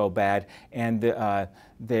finances go bad and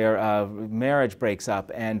their marriage breaks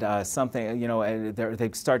up and something, you know, they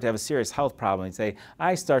start to have a serious health problem, he'd say,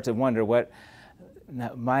 I start to wonder what,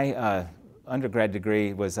 my undergrad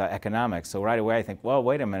degree was economics, so right away I think, well,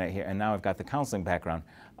 wait a minute here, and now I've got the counseling background.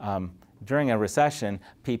 During a recession,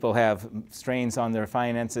 people have strains on their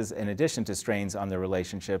finances in addition to strains on their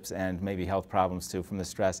relationships and maybe health problems too from the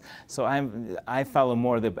stress. So I follow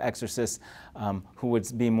more the exorcists who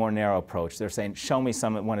would be more narrow approach. They're saying, show me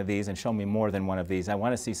one of these and show me more than one of these. I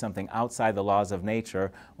want to see something outside the laws of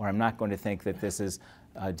nature, or I'm not going to think that this is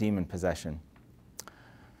demon possession.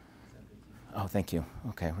 Oh, thank you.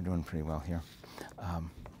 Okay, we're doing pretty well here.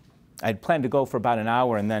 I'd planned to go for about an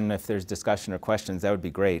hour, and then if there's discussion or questions, that would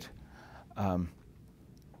be great.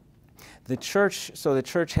 The church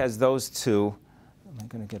has those two. Am I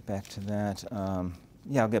going to get back to that?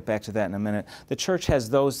 Yeah, I'll get back to that in a minute. The church has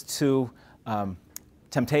those two,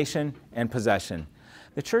 temptation and possession.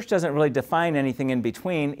 The church doesn't really define anything in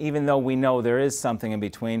between, even though we know there is something in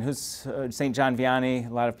between. Who's St. John Vianney?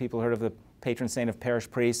 A lot of people heard of the patron saint of parish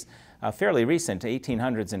priests. Fairly recent,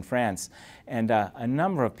 1800s in France, and a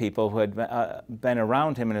number of people who had been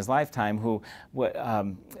around him in his lifetime who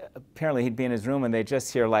apparently he'd be in his room and they'd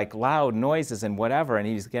just hear like loud noises and whatever, and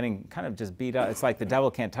he was getting kind of just beat up. It's like the devil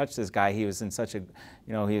can't touch this guy. He was in such a,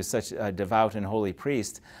 you know, he was such a devout and holy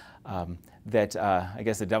priest that I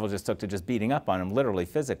guess the devil just took to just beating up on him, literally,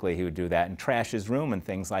 physically he would do that and trash his room and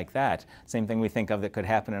things like that. Same thing we think of that could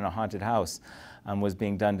happen in a haunted house was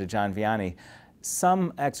being done to John Vianney.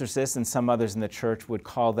 Some exorcists and some others in the church would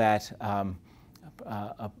call that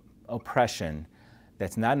oppression.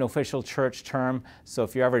 That's not an official church term, so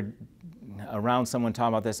if you're ever around someone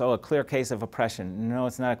talking about this, oh, a clear case of oppression. No,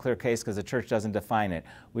 it's not a clear case because the church doesn't define it.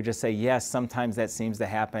 We just say, yes, sometimes that seems to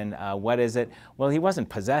happen. What is it? Well, he wasn't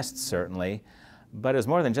possessed, certainly, but it was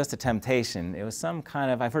more than just a temptation. It was some kind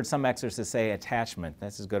of, I've heard some exorcists say attachment.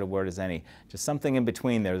 That's as good a word as any. Just something in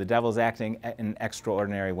between there. The devil's acting in an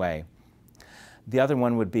extraordinary way. The other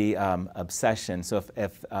one would be obsession. So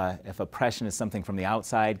if oppression is something from the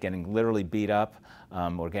outside, getting literally beat up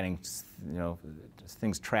or getting, you know,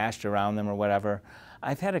 things trashed around them or whatever.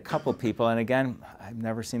 I've had a couple people, and again, I've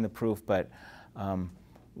never seen the proof, but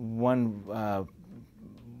one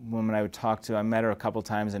woman I would talk to, I met her a couple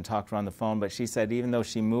times and talked to her on the phone, but she said even though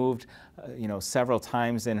she moved, several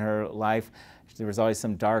times in her life, there was always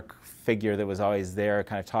some dark figure that was always there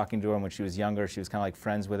kind of talking to her. And when she was younger, she was kind of like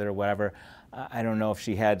friends with her or whatever. I don't know if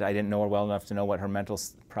she had, I didn't know her well enough to know what her mental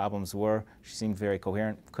problems were. She seemed very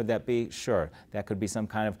coherent. Could that be? Sure. That could be some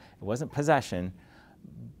kind of, it wasn't possession,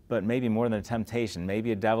 but maybe more than a temptation.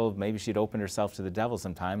 Maybe a devil, maybe she'd opened herself to the devil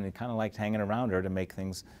sometime and he kind of liked hanging around her to make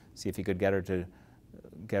things, see if he could get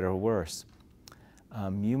her worse.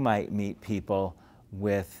 You might meet people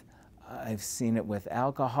with, I've seen it with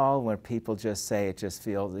alcohol, where people just say it just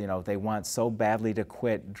feels, they want so badly to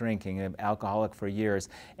quit drinking, they're alcoholic for years,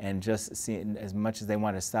 and just see, as much as they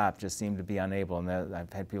want to stop, just seem to be unable. And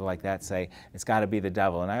I've had people like that say, it's got to be the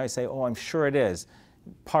devil. And I always say, oh, I'm sure it is.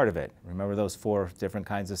 Part of it. Remember those 4 different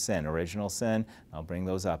kinds of sin. Original sin, I'll bring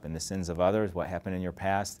those up, and the sins of others, what happened in your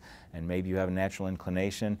past, and maybe you have a natural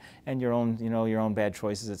inclination, and your own, your own bad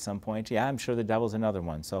choices at some point. Yeah, I'm sure the devil's another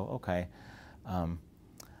one, so okay.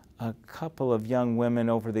 A couple of young women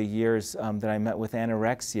over the years that I met with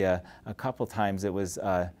anorexia, a couple times it was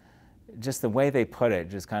just the way they put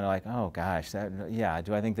it, just kind of like, oh gosh, yeah,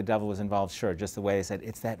 do I think the devil was involved? Sure, just the way they said,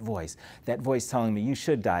 it's that voice telling me you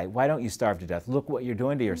should die. Why don't you starve to death? Look what you're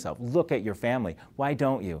doing to yourself. Look at your family. Why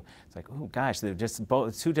don't you? It's like, oh gosh, they're just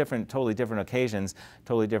both 2 different, totally different occasions,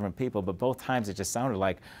 totally different people, but both times it just sounded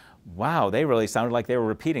like, wow, they really sounded like they were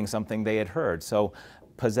repeating something they had heard. So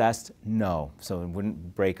possessed, no. So it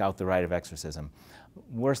wouldn't break out the rite of exorcism.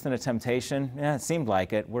 Worse than a temptation? Yeah, it seemed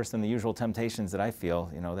like it. Worse than the usual temptations that I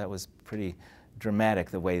feel. That was pretty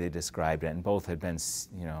dramatic the way they described it, and both had been,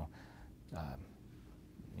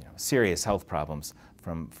 serious health problems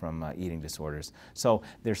from eating disorders. So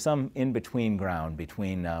there's some in-between ground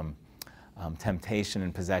between temptation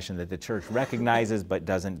and possession that the church recognizes but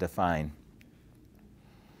doesn't define.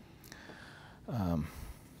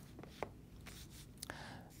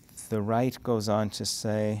 The rite goes on to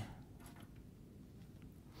say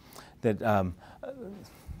that,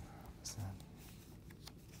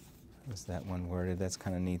 was that one worded? That's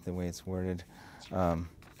kind of neat the way it's worded.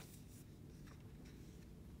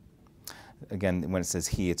 Again, when it says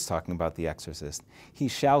he, it's talking about the exorcist. He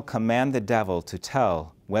shall command the devil to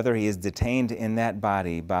tell whether he is detained in that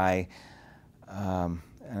body by, and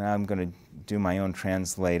I'm going to do my own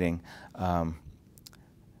translating,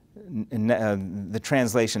 the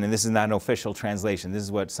translation, and this is not an official translation, this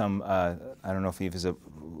is what some, I don't know if he was a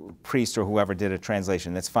priest or whoever did a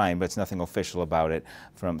translation, that's fine, but it's nothing official about it.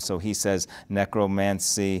 So he says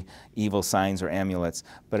necromancy, evil signs or amulets.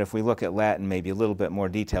 But if we look at Latin maybe a little bit more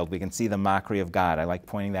detailed, we can see the mockery of God. I like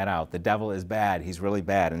pointing that out. The devil is bad, he's really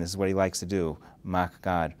bad, and this is what he likes to do, mock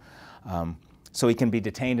God. So he can be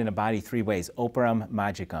detained in a body 3 ways. Operum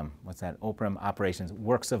magicum. What's that? Operum operations,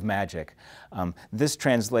 works of magic. This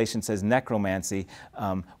translation says necromancy,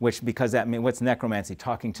 which, because that means, what's necromancy?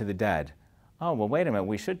 Talking to the dead. Oh, well, wait a minute.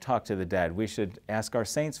 We should talk to the dead. We should ask our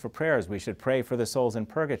saints for prayers. We should pray for the souls in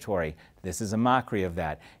purgatory. This is a mockery of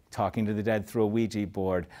that. Talking to the dead through a Ouija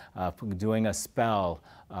board, doing a spell,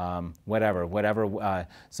 whatever.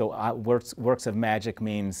 So works of magic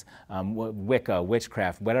means Wicca,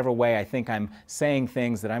 witchcraft, whatever way I think I'm saying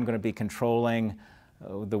things that I'm going to be controlling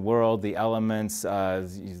the world, the elements,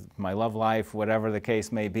 my love life, whatever the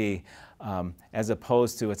case may be, as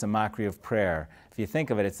opposed to it's a mockery of prayer. If you think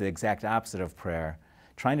of it, it's the exact opposite of prayer.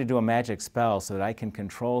 Trying to do a magic spell so that I can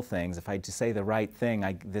control things. If I just say the right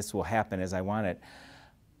thing, this will happen as I want it.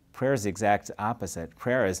 Prayer is the exact opposite.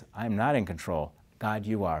 Prayer is, I'm not in control. God,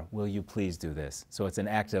 you are. Will you please do this? So it's an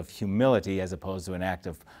act of humility as opposed to an act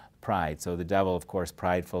of pride. So the devil, of course,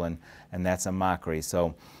 prideful, and that's a mockery.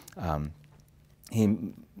 So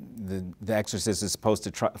the exorcist is supposed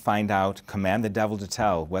to find out, command the devil to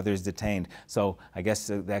tell whether he's detained. So I guess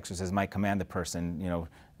the exorcist might command the person,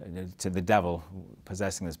 to the devil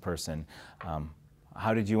possessing this person.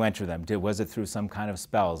 How did you enter them? Was it through some kind of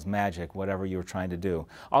spells, magic, whatever you were trying to do?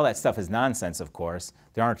 All that stuff is nonsense, of course.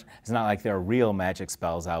 It's not like there are real magic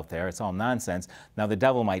spells out there. It's all nonsense. Now, the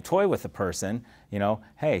devil might toy with the person,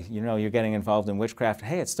 hey, you're getting involved in witchcraft.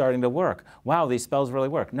 Hey, it's starting to work. Wow, these spells really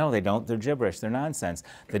work. No, they don't. They're gibberish. They're nonsense.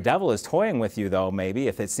 The devil is toying with you, though, maybe.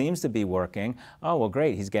 If it seems to be working, oh, well,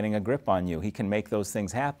 great. He's getting a grip on you. He can make those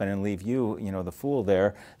things happen and leave you, the fool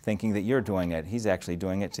there, thinking that you're doing it. He's actually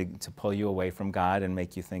doing it to pull you away from God and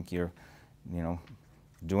make you think you're,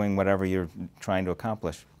 doing whatever you're trying to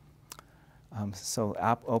accomplish. So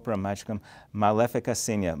opera magicum, malefica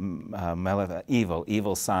signa,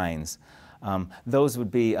 evil signs. Those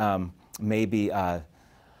would be maybe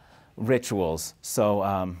rituals.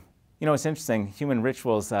 So it's interesting. Human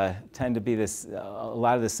rituals tend to be a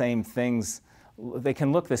lot of the same things they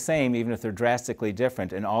can look the same even if they're drastically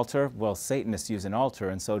different. An altar, well, Satanists use an altar,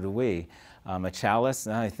 and so do we. A chalice,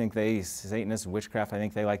 I think Satanists, witchcraft, I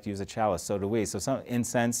think they like to use a chalice, so do we. So some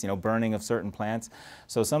incense, burning of certain plants.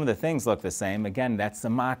 So some of the things look the same. Again, that's the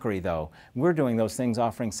mockery, though. We're doing those things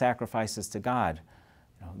offering sacrifices to God.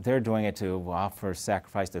 They're doing it to offer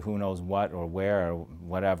sacrifice to who knows what or where or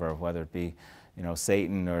whatever, whether it be,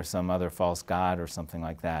 Satan or some other false god or something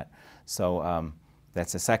like that. So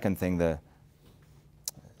that's the second thing the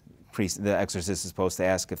exorcist is supposed to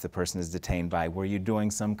ask if the person is detained by. Were you doing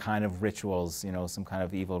some kind of rituals, some kind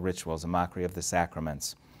of evil rituals, a mockery of the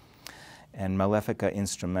sacraments? And malefica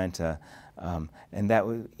instrumenta, and that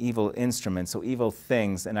evil instruments, so evil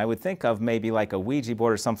things. And I would think of maybe like a Ouija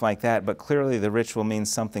board or something like that, but clearly the ritual means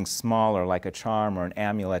something smaller, like a charm or an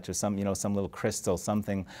amulet or some little crystal,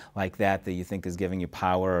 something like that you think is giving you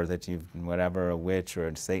power, or that you've, whatever, a witch or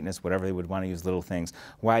a Satanist, whatever, they would want to use little things.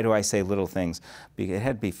 Why do I say little things? It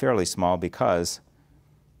had to be fairly small because,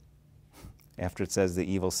 after it says the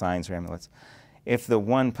evil signs or amulets, if the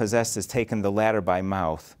one possessed has taken the latter by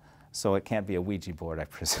mouth, so it can't be a Ouija board, I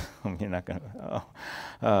presume. You're not going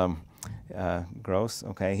to, gross,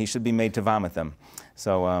 okay. He should be made to vomit them.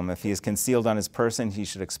 So if he is concealed on his person, he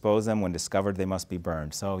should expose them. When discovered, they must be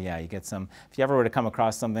burned. So yeah, you get some, if you ever were to come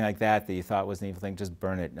across something like that you thought was an evil thing, just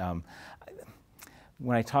burn it.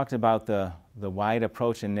 When I talked about the wide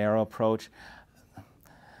approach and narrow approach,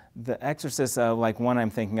 the exorcist, like one I'm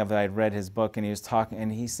thinking of, that I'd read his book, and he was talking,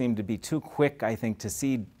 and he seemed to be too quick, I think, to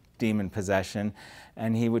see demon possession,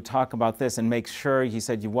 and he would talk about this and make sure, he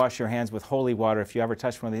said, you wash your hands with holy water if you ever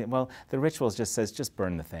touch one of the, well, the rituals just says, just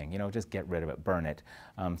burn the thing, just get rid of it, burn it.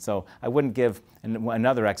 So I wouldn't give, and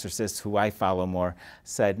another exorcist who I follow more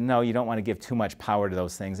said, no, you don't want to give too much power to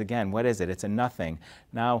those things. Again, what is it? It's a nothing.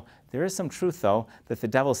 Now, there is some truth, though, that the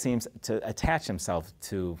devil seems to attach himself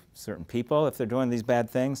to certain people if they're doing these bad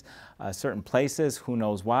things, certain places, who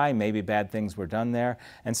knows why, maybe bad things were done there,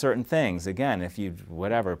 and certain things. Again, if you,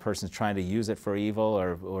 whatever, a person's trying to use it for evil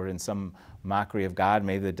or in some mockery of God,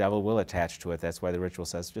 maybe the devil will attach to it. That's why the ritual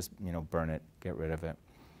says, just, burn it, get rid of it.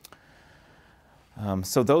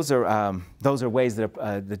 So those are ways that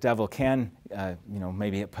the devil can,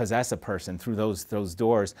 maybe possess a person through those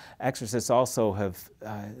doors. Exorcists also have,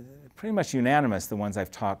 pretty much unanimous, the ones I've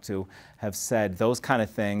talked to, have said those kind of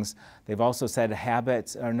things. They've also said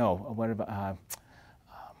habits, or no, what about,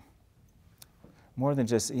 more than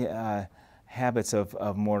just habits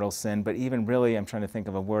of mortal sin, but even really, I'm trying to think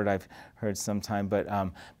of a word I've heard sometime, but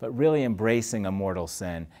really embracing a mortal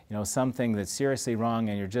sin. Something that's seriously wrong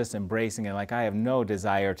and you're just embracing it, like I have no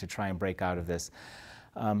desire to try and break out of this.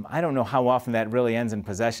 I don't know how often that really ends in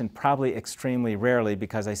possession, probably extremely rarely,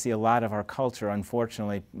 because I see a lot of our culture,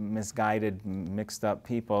 unfortunately, misguided, mixed up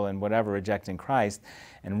people and whatever, rejecting Christ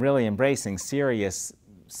and really embracing serious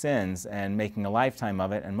sins and making a lifetime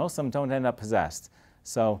of it, and most of them don't end up possessed.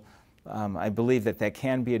 So I believe that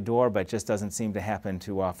can be a door, but it just doesn't seem to happen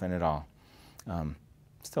too often at all.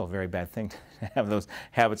 Still a very bad thing to have those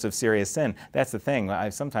habits of serious sin. That's the thing.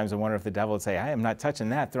 Sometimes I wonder if the devil would say, I am not touching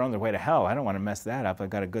that. They're on their way to hell. I don't want to mess that up.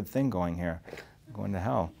 I've got a good thing going here. I'm going to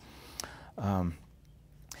hell.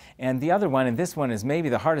 And the other one, and this one is maybe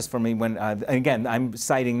the hardest for me when, again, I'm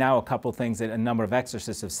citing now a couple things that a number of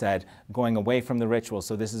exorcists have said, going away from the ritual,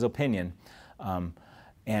 so this is opinion.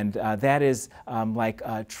 And that is like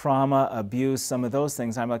trauma, abuse, some of those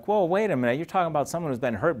things. I'm like, whoa, wait a minute, you're talking about someone who's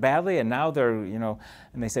been hurt badly and now they're, and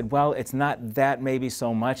they said, well, it's not that maybe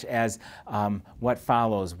so much as what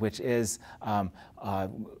follows, which is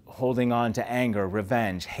holding on to anger,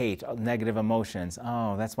 revenge, hate, negative emotions.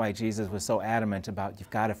 Oh, that's why Jesus was so adamant about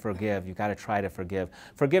you've got to forgive, you've got to try to forgive.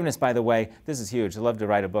 Forgiveness, by the way, this is huge. I'd love to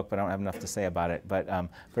write a book, but I don't have enough to say about it. But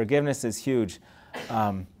forgiveness is huge.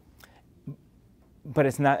 But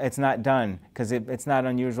it's not done, because it's not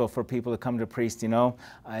unusual for people to come to a priest,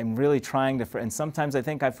 I'm really trying to, and sometimes I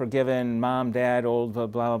think I've forgiven mom, dad, old, blah,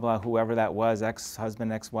 blah, blah, whoever that was,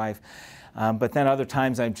 ex-husband, ex-wife. But then other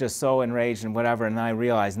times I'm just so enraged and whatever, and then I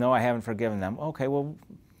realize, no, I haven't forgiven them. Okay, well,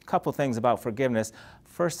 a couple things about forgiveness.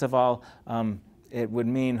 First of all, it would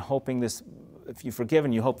mean hoping this, if you've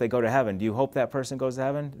forgiven, you hope they go to heaven. Do you hope that person goes to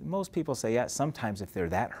heaven? Most people say yes. Sometimes if they're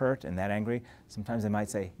that hurt and that angry, sometimes they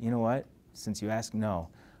might say, you know what? Since you ask, no.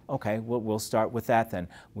 Okay, we'll start with that then.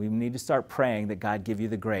 We need to start praying that God give you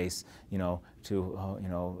the grace, to,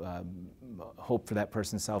 hope for that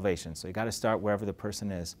person's salvation. So you got to start wherever the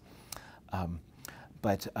person is.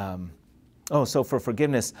 So for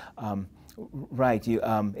forgiveness, Right.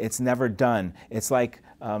 It's never done. It's like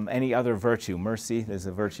any other virtue. Mercy is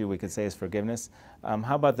a virtue we could say is forgiveness.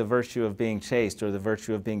 How about the virtue of being chaste or the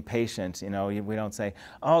virtue of being patient? You know, we don't say,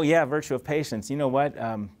 oh yeah, virtue of patience. You know what?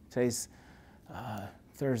 Today's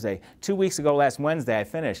Thursday. 2 weeks ago, last Wednesday, I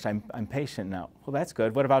finished. I'm patient now. Well, that's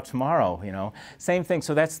good. What about tomorrow? You know, same thing.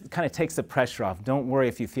 So that's kind of takes the pressure off. Don't worry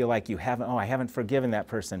if you feel like you haven't. Oh, I haven't forgiven that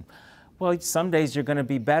person. Well, some days you're going to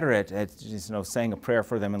be better at saying a prayer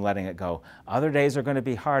for them and letting it go. Other days are going to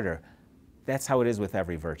be harder. That's how it is with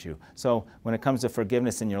every virtue. So when it comes to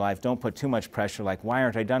forgiveness in your life, don't put too much pressure like, why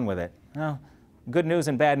aren't I done with it? No. Good news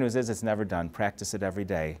and bad news is it's never done. Practice it every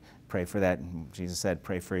day. Pray for that. Jesus said,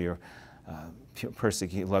 pray for your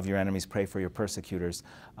love your enemies, pray for your persecutors.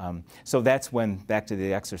 So that's when, back to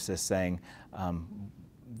the exorcist saying,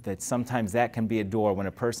 that sometimes that can be a door when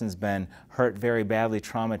a person's been hurt very badly,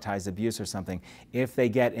 traumatized, abused or something. If they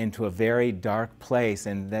get into a very dark place,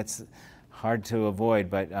 and that's hard to avoid,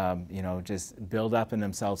 but you know, just build up in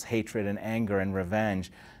themselves hatred and anger and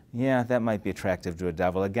revenge, yeah, that might be attractive to a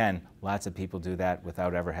devil. Again, lots of people do that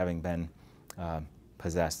without ever having been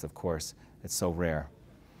possessed, of course. It's so rare.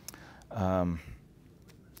 I'm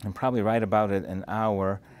probably right about an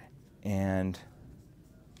hour, and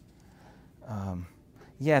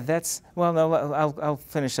yeah, that's, well, no, I'll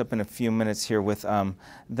finish up in a few minutes here with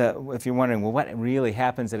if you're wondering, well, what really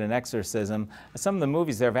happens at an exorcism? Some of the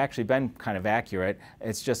movies there have actually been kind of accurate.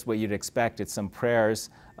 It's just what you'd expect. It's some prayers.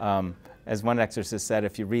 As one exorcist said,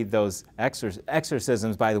 if you read those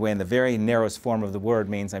exorcisms, by the way, in the very narrowest form of the word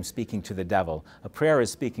means I'm speaking to the devil. A prayer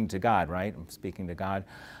is speaking to God, right? I'm speaking to God.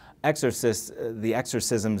 The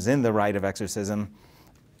exorcisms in the rite of exorcism,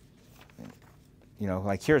 you know,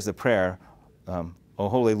 like here's the prayer, O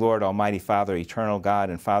holy Lord, Almighty Father, eternal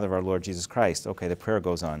God, and Father of our Lord Jesus Christ. Okay, the prayer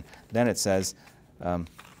goes on. Then it says,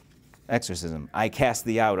 exorcism. I cast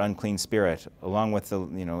thee out, unclean spirit, along with the,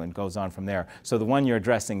 you know, and goes on from there. So the one you're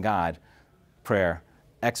addressing God, prayer,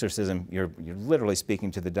 exorcism, you're literally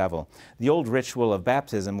speaking to the devil. The old ritual of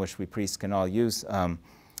baptism, which we priests can all use,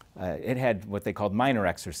 it had what they called minor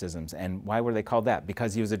exorcisms. And why were they called that?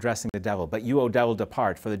 Because he was addressing the devil. But you, O devil,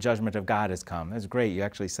 depart, for the judgment of God has come. That's great. You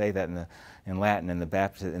actually say that in Latin in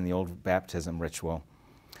the old baptism ritual.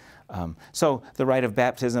 So the rite of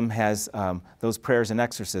baptism has those prayers and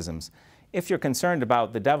exorcisms. If you're concerned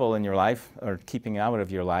about the devil in your life or keeping out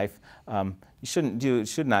of your life, you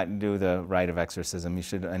should not do the rite of exorcism. You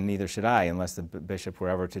should, and neither should I, unless the bishop were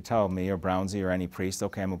ever to tell me or Brownsy or any priest,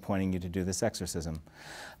 okay, I'm appointing you to do this exorcism.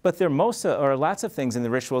 But there are lots of things in the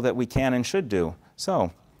ritual that we can and should do.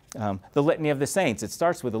 So, the Litany of the Saints. It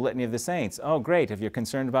starts with the Litany of the Saints. Oh, great! If you're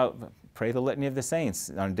concerned about, pray the Litany of the Saints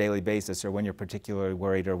on a daily basis, or when you're particularly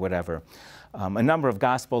worried, or whatever. A number of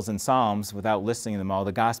Gospels and Psalms, without listing them all.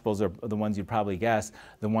 The Gospels are the ones you'd probably guess,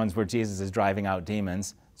 the ones where Jesus is driving out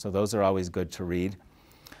demons. So those are always good to read.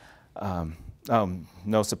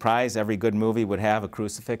 No surprise, every good movie would have a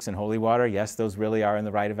crucifix and holy water. Yes, those really are in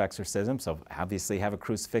the rite of exorcism. So obviously have a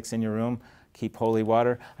crucifix in your room. Keep holy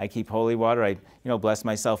water. I keep holy water. I, bless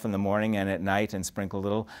myself in the morning and at night and sprinkle a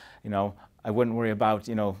little. I wouldn't worry about,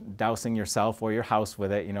 dousing yourself or your house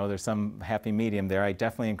with it. There's some happy medium there. I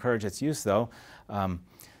definitely encourage its use, though.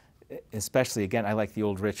 Especially, again, I like the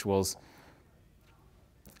old rituals.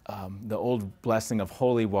 The old blessing of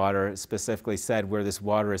holy water specifically said, where this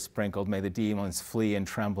water is sprinkled, may the demons flee in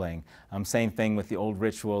trembling. Same thing with the old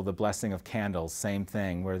ritual, the blessing of candles. Same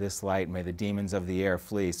thing, where this light, may the demons of the air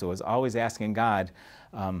flee. So it's always asking God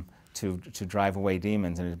to drive away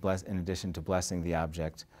demons in addition to blessing the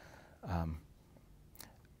object.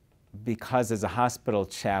 Because as a hospital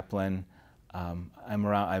chaplain,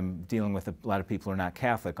 I'm dealing with a lot of people who are not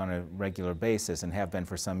Catholic on a regular basis and have been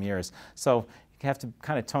for some years. So you have to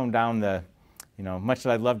kind of tone down the, much as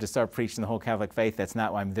I'd love to start preaching the whole Catholic faith, that's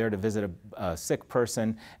not why I'm there to visit a sick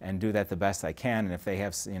person and do that the best I can. And if they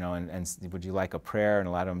have, and would you like a prayer? And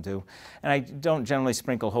a lot of them do. And I don't generally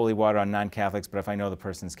sprinkle holy water on non-Catholics, but if I know the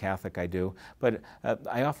person's Catholic, I do. But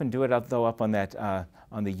I often do it though up on that,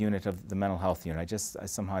 on the unit of the mental health unit.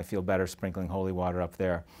 Somehow I feel better sprinkling holy water up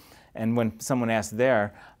there. And when someone asks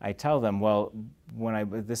there, I tell them, well,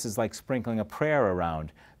 this is like sprinkling a prayer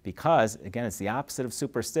around, because, again, it's the opposite of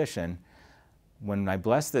superstition. When I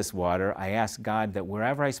bless this water, I ask God that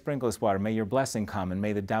wherever I sprinkle this water, may your blessing come, and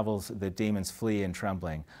may the demons flee in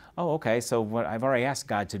trembling. Oh, okay, so what I've already asked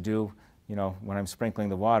God to do, when I'm sprinkling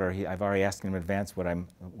the water, I've already asked him in advance what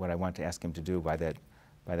I want to ask him to do by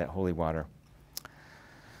that holy water.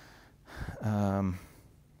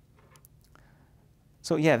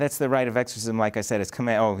 So yeah, that's the rite of exorcism. Like I said, it's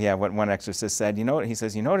command. Oh yeah, what one exorcist said. You know what he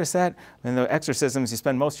says? You notice that in the exorcisms, you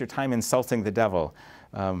spend most of your time insulting the devil.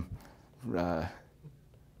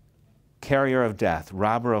 carrier of death,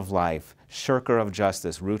 robber of life, shirker of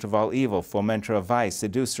justice, root of all evil, fomenter of vice,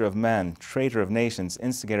 seducer of men, traitor of nations,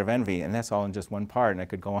 instigator of envy, and that's all in just one part, and I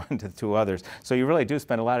could go on to 2 others. So you really do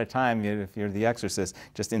spend a lot of time, if you're the exorcist,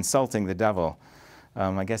 just insulting the devil.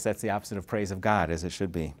 I guess that's the opposite of praise of God, as it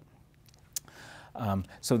should be.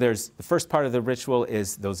 So there's the first part of the ritual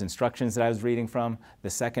is those instructions that I was reading from. The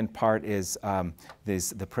second part is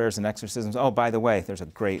the prayers and exorcisms. Oh, by the way,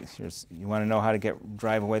 you want to know how to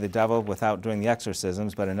drive away the devil without doing the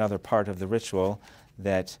exorcisms, but another part of the ritual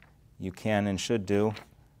that you can and should do.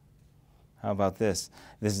 How about this?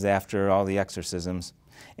 This is after all the exorcisms.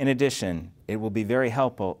 In addition, it will be very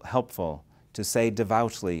helpful to say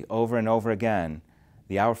devoutly over and over again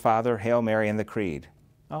the Our Father, Hail Mary, and the Creed.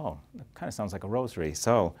 Oh, that kind of sounds like a rosary.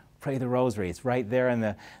 So pray the rosary. It's right there in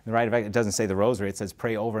the rite of, it doesn't say the rosary. It says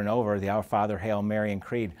pray over and over the Our Father, Hail Mary, and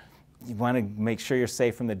Creed. You want to make sure you're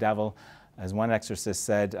safe from the devil. As one exorcist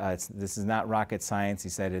said, this is not rocket science. He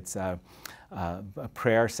said it's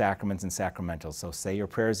prayer, sacraments, and sacramentals. So say your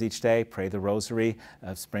prayers each day, pray the rosary,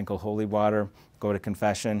 sprinkle holy water, go to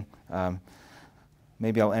confession.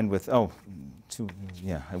 Maybe I'll end with, I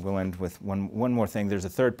will end with one more thing. There's a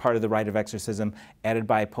third part of the rite of exorcism added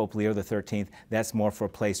by Pope Leo XIII. That's more for a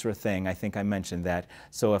place or a thing. I think I mentioned that.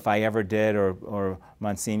 So if I ever did, or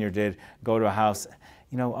Monsignor did, go to a house,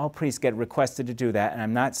 all priests get requested to do that. And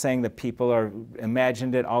I'm not saying that people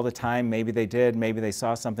imagined it all the time. Maybe they did. Maybe they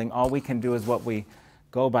saw something. All we can do is what we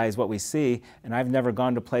go by is what we see. And I've never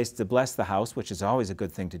gone to a place to bless the house, which is always a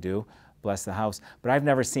good thing to do. Bless the house. But I've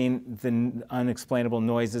never seen the unexplainable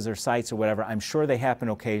noises or sights or whatever. I'm sure they happen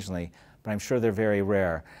occasionally, but I'm sure they're very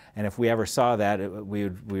rare. And if we ever saw that, we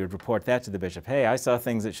would report that to the bishop. Hey, I saw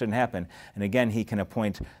things that shouldn't happen. And again, he can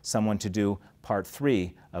appoint someone to do part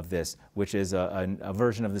 3 of this, which is a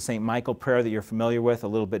version of the St. Michael prayer that you're familiar with, a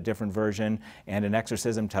little bit different version, and an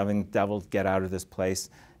exorcism telling the devil, get out of this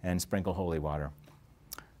place and sprinkle holy water.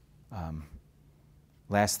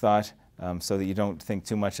 Last thought. So that you don't think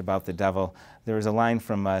too much about the devil. There was a line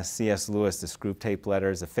from C.S. Lewis, the Screwtape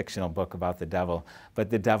Letters, a fictional book about the devil.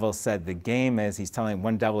 But the devil said, the game is, he's telling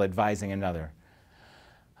one devil advising another.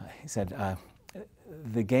 He said,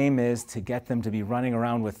 the game is to get them to be running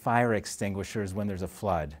around with fire extinguishers when there's a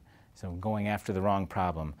flood. So going after the wrong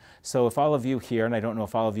problem. So if all of you here, and I don't know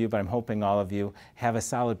if all of you, but I'm hoping all of you, have a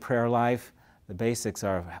solid prayer life, the basics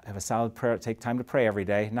are have a solid prayer, take time to pray every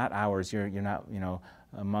day, not hours, you're not,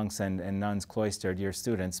 monks and nuns cloistered, you're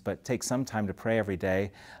students, but take some time to pray every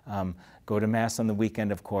day. Go to Mass on the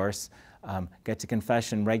weekend, of course. Get to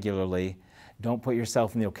confession regularly. Don't put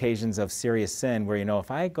yourself in the occasions of serious sin where,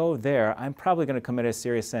 if I go there, I'm probably going to commit a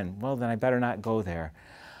serious sin. Well, then I better not go there.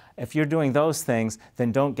 If you're doing those things,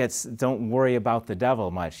 then don't worry about the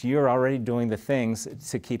devil much. You're already doing the things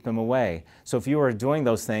to keep him away. So if you were doing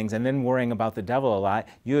those things and then worrying about the devil a lot,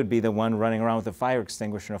 you would be the one running around with a fire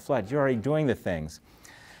extinguisher and a flood. You're already doing the things.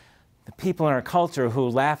 The people in our culture who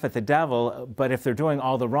laugh at the devil, but if they're doing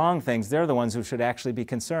all the wrong things, they're the ones who should actually be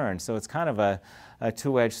concerned. So it's kind of a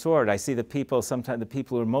two-edged sword. I see sometimes the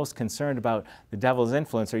people who are most concerned about the devil's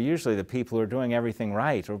influence are usually the people who are doing everything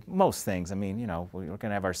right, or most things. I mean, we're going to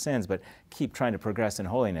have our sins, but keep trying to progress in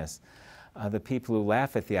holiness. The people who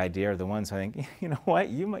laugh at the idea are the ones who think, you know what,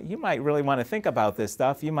 you might really want to think about this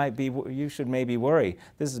stuff. You should maybe worry.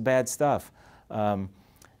 This is bad stuff.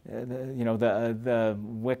 The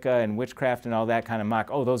Wicca and witchcraft and all that kind of mock,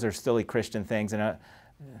 oh, those are silly Christian things. And oh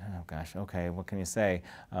gosh, okay, what can you say?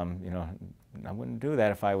 I wouldn't do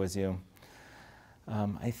that if I was you.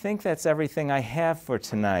 I think that's everything I have for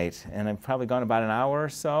tonight, and I've probably gone about an hour or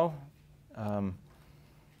so. Can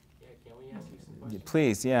we ask you some questions?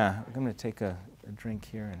 Please, yeah. I'm going to take a drink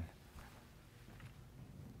here.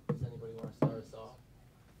 Does anybody want to start us off?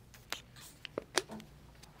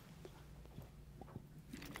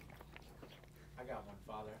 I got one,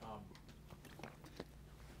 Father.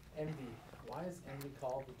 Envy. Why is envy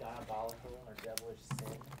called the diabolical or devilish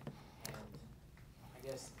sin? And I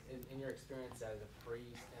guess in your experience as a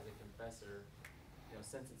priest, as a confessor,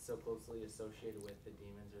 since it's so closely associated with the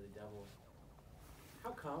demons or the devil,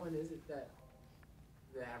 how common is it that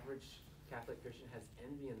the average Catholic Christian has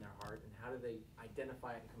envy in their heart, and how do they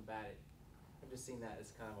identify it and combat it? I've just seen that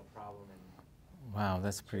as kind of a problem. Wow,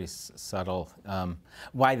 that's pretty subtle.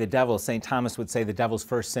 Why the devil? St. Thomas would say the devil's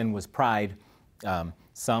first sin was pride.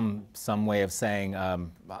 some way of saying,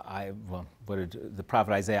 what did the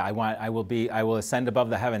prophet Isaiah, I will ascend above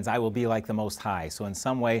the heavens, I will be like the Most High. So in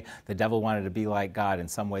some way, the devil wanted to be like God in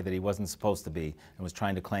some way that he wasn't supposed to be, and was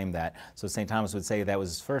trying to claim that. So St. Thomas would say that was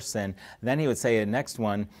his first sin. Then he would say the next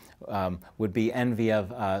one would be envy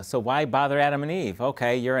of, so why bother Adam and Eve?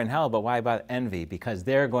 Okay, you're in hell, but why about envy? Because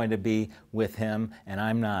they're going to be with him, and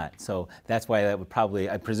I'm not. So that's why that would probably,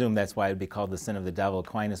 I presume that's why it would be called the sin of the devil.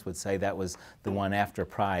 Aquinas would say that was the one after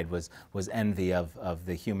pride, was envy of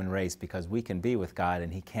the human race, because we can be with God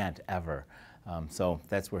and he can't ever. So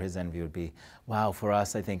that's where his envy would be. Wow, for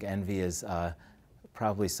us, I think envy is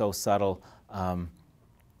probably so subtle.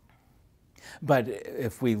 But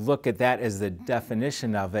if we look at that as the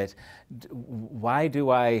definition of it, why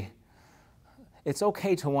do it's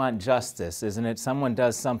okay to want justice, isn't it? Someone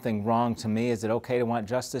does something wrong to me. Is it okay to want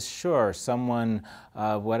justice? Sure. Someone,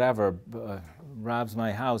 robs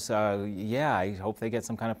my house. Yeah, I hope they get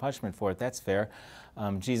some kind of punishment for it. That's fair.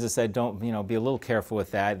 Jesus said, don't, be a little careful with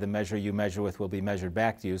that. The measure you measure with will be measured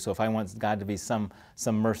back to you. So if I want God to be some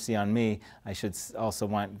mercy on me, I should also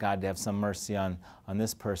want God to have some mercy on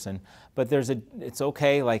this person. But it's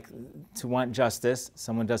okay, like, to want justice.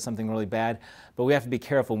 Someone does something really bad, but we have to be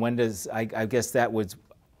careful. When does, I guess I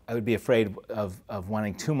would be afraid of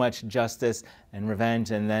wanting too much justice and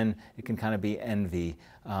revenge, and then it can kind of be envy,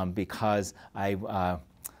 because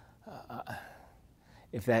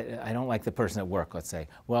if I don't like the person at work, let's say,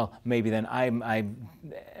 well, maybe then I'm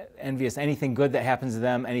envious. Anything good that happens to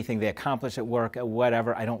them, anything they accomplish at work,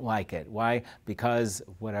 whatever, I don't like it. Why? Because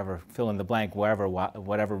whatever, fill in the blank,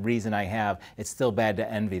 whatever reason I have, it's still bad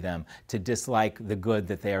to envy them, to dislike the good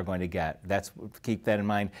that they are going to get. Keep that in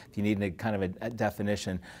mind if you need a kind of a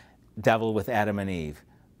definition. Devil with Adam and Eve.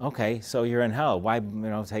 Okay, so you're in hell. Why,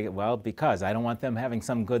 take it? Well, because I don't want them having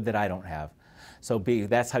some good that I don't have. So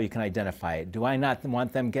that's how you can identify it. Do I not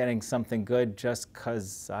want them getting something good just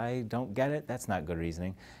because I don't get it? That's not good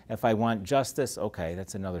reasoning. If I want justice, okay,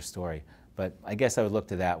 that's another story. But I guess I would look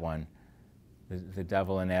to that one, the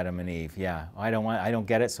devil and Adam and Eve. Yeah, I don't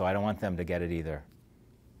get it, so I don't want them to get it either.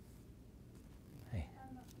 Hey.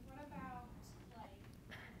 What about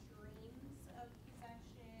dreams of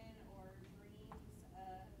possession or dreams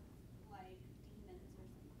of demons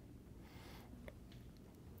or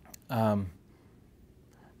something?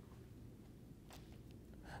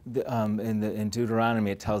 In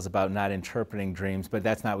Deuteronomy, it tells about not interpreting dreams, but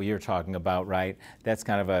that's not what you're talking about, right? That's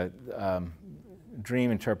kind of a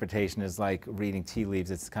dream interpretation is like reading tea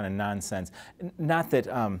leaves. It's kind of nonsense. Not that,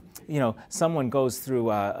 someone goes through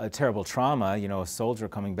a terrible trauma, a soldier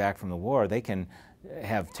coming back from the war, they can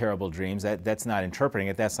have terrible dreams. That's not interpreting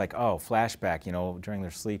it. That's like, oh, flashback, during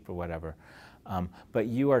their sleep or whatever. But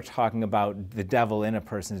you are talking about the devil in a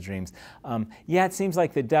person's dreams. Yeah, it seems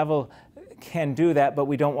like the devil can do that, but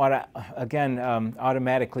we don't want to, again,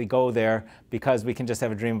 automatically go there, because we can just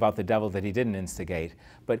have a dream about the devil that he didn't instigate.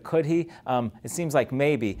 But could he? It seems like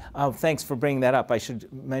maybe. Oh, thanks for bringing that up. I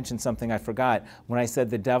should mention something I forgot. When I said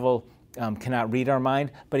the devil cannot read our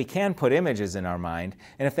mind, but he can put images in our mind.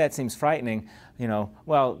 And if that seems frightening,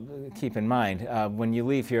 well, keep in mind, when you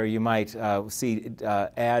leave here, you might see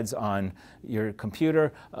ads on your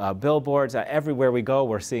computer, billboards. Everywhere we go,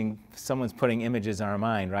 we're seeing someone's putting images in our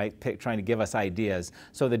mind, right? Trying to give us ideas.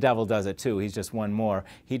 So the devil does it too. He's just one more.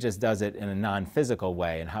 He just does it in a non-physical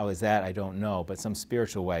way. And how is that? I don't know, but some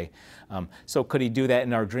spiritual way. So could he do that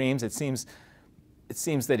in our dreams? It seems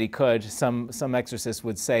that he could. Some exorcists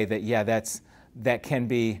would say that, yeah, that can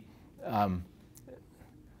be,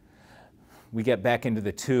 we get back into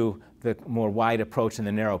the more wide approach and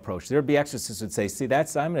the narrow approach. There would be exorcists who would say, see,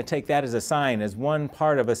 I'm going to take that as a sign, as one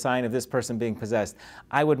part of a sign of this person being possessed.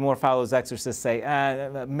 I would more follow those exorcists, say,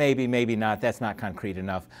 maybe, maybe not, that's not concrete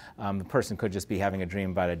enough. The person could just be having a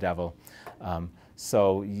dream about a devil.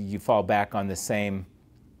 So you fall back on the same,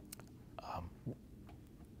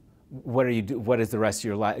 what is the rest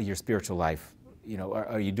of your spiritual life?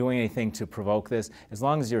 Are you doing anything to provoke this? As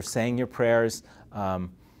long as you're saying your prayers,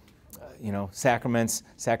 sacraments,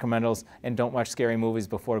 sacramentals, and don't watch scary movies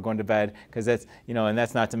before going to bed, because that's, and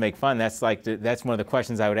that's not to make fun. That's that's one of the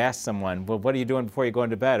questions I would ask someone. Well, what are you doing before you go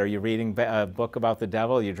into bed? Are you reading a book about the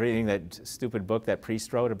devil? Are you reading that stupid book that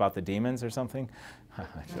priest wrote about the demons or something?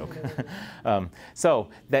 Joke. So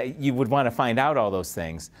that you would want to find out all those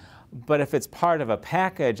things. But if it's part of a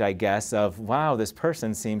package, I guess, of, wow, this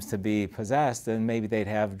person seems to be possessed, then maybe they'd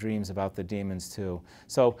have dreams about the demons too.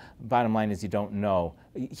 So bottom line is you don't know.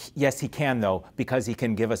 Yes, he can, though, because he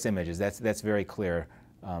can give us images. That's very clear,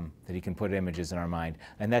 that he can put images in our mind.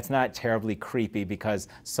 And that's not terribly creepy, because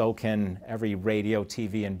so can every radio,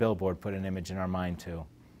 TV, and billboard put an image in our mind too.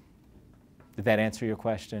 Did that answer your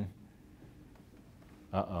question?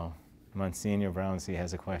 Uh-oh. Monsignor Brownsea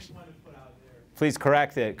has a question. Please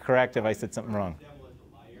correct it. Correct if I said something wrong. The devil is a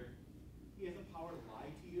liar. He has the power to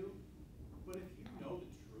lie to you. But if you know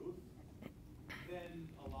the truth, then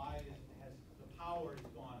a lie has the power is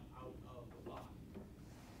gone out of the lie.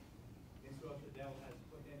 And so if the devil has,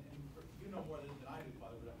 and you know more than I do,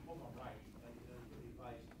 Father, but I hope I'm right. That's good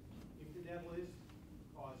advice. If the devil is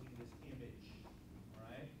causing this image, all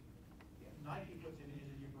right? Nike puts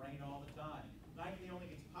images in your brain all the time. Nike only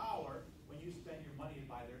gets power when you spend your money to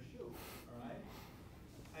buy their shoes, all right?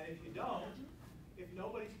 And if you don't, if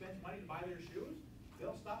nobody spends money to buy their shoes,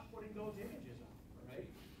 they'll stop putting those images up, all right?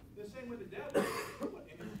 The same with the devil. Put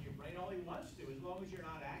images in your brain all he wants to. As long as you're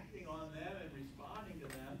not acting on them and responding to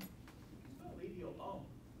them, he's going to leave you alone.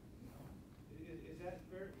 Is that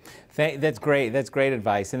fair? That's great. That's great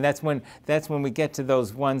advice. And that's when we get to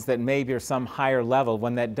those ones that maybe are some higher level.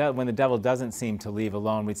 When the devil doesn't seem to leave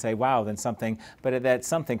alone, we'd say, wow, then something. But that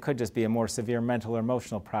something could just be a more severe mental or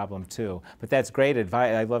emotional problem too. But that's great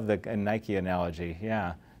advice. I love the Nike analogy.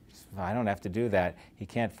 Yeah. I don't have to do that. He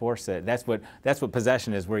can't force it. That's what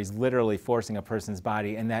possession is, where he's literally forcing a person's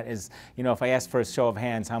body. And that is, you know, if I ask for a show of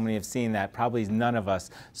hands, how many have seen that? Probably none of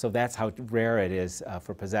us. So that's how rare it is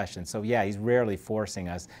for possession. So yeah, he's rarely forcing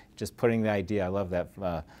us. Just putting the idea. I love that.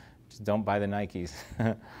 Just don't buy the Nikes.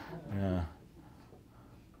 Yeah.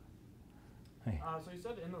 Hey. So you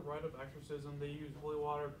said in the rite of exorcism they use holy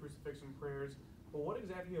water, crucifix, and prayers. But what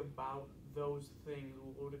exactly about those things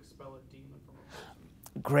would expel a demon from a person?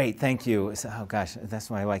 Great, thank you. Oh gosh, that's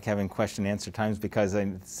why I like having question and answer times, because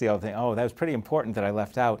I see all the things, oh, that was pretty important that I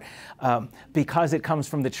left out. Because it comes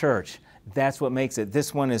from the church. That's what makes it.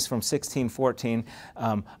 This one is from 1614.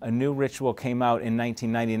 A new ritual came out in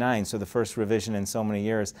 1999, so the first revision in so many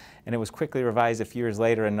years. And it was quickly revised a few years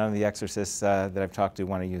later, and none of the exorcists that I've talked to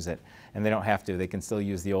want to use it. And they don't have to. They can still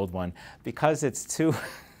use the old one. Because it's too...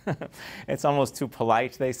 it's almost too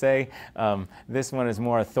polite, they say. This one is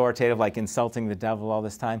more authoritative, like insulting the devil all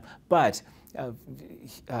this time. But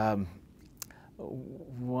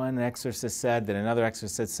one exorcist said that another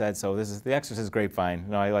exorcist said, so this is the exorcist grapevine.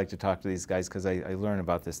 You know, I like to talk to these guys because I learn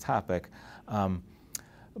about this topic.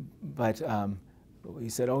 He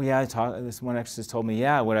said, oh yeah, this one exorcist told me,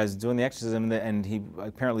 yeah, when I was doing the exorcism, and he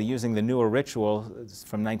apparently using the newer ritual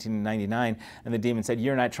from 1999, and the demon said,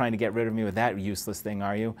 you're not trying to get rid of me with that useless thing,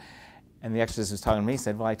 are you? And the exorcist was talking to me, he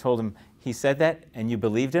said, well, I told him, he said that, and you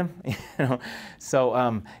believed him? You know?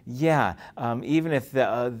 So, yeah, even if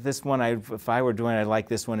this one, if I were doing it, I'd like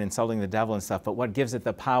this one, insulting the devil and stuff, but what gives it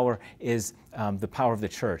the power is the power of the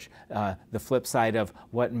church. The flip side of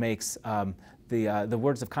what makes the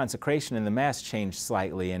words of consecration in the Mass changed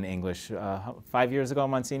slightly in English. 5 years ago,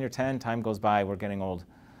 Monsignor, 10, time goes by, we're getting old.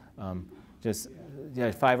 Just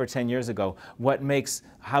 5 or 10 years ago.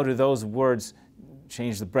 How do those words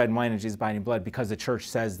change the bread and wine in Jesus' body and blood? Because the church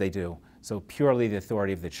says they do. So purely the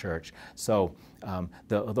authority of the church. So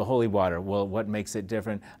the holy water, well, what makes it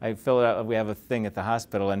different? I fill it out, we have a thing at the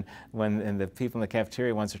hospital, and the people in the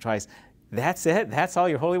cafeteria once or twice, that's it? That's all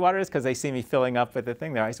your holy water is? Because they see me filling up with the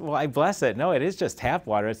thing there. I said, well, I bless it. No, it is just tap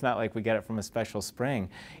water. It's not like we get it from a special spring.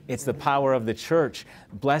 It's the power of the church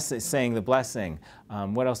saying the blessing.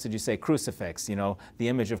 What else did you say? Crucifix, you know, the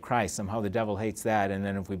image of Christ. Somehow the devil hates that, and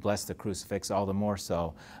then if we bless the crucifix, all the more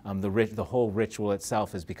so. The whole ritual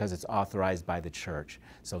itself is because it's authorized by the church.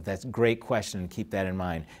 So that's a great question, and keep that in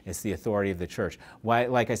mind. It's the authority of the church. Why,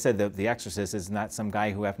 like I said, the exorcist is not some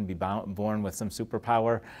guy who happened to be born with some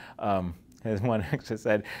superpower. As one exorcist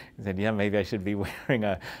said, he said, yeah, maybe I should be wearing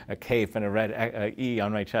a cape and a red E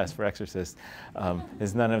on my chest for exorcist.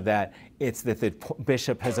 There's none of that. It's that the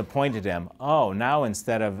bishop has appointed him. Oh, now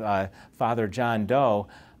instead of Father John Doe,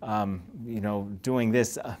 you know, doing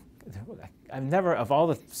this, I've never, of all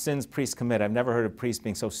the sins priests commit, I've never heard of priests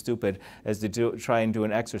being so stupid as to try and do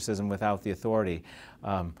an exorcism without the authority.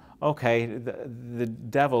 Okay, the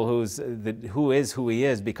devil who is who he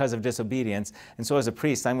is because of disobedience, and so as a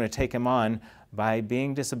priest I'm going to take him on by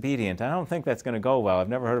being disobedient. I don't think that's going to go well. I've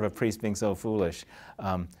never heard of a priest being so foolish.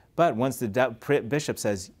 But once the bishop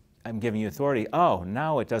says, I'm giving you authority, oh,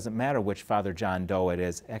 now it doesn't matter which Father John Doe it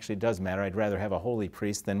is. Actually, it does matter. I'd rather have a holy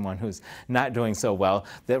priest than one who's not doing so well.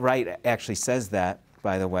 That rite actually says that,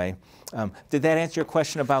 by the way. Did that answer your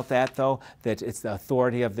question about that, though, that it's the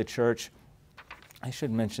authority of the church? I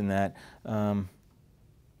should mention that. The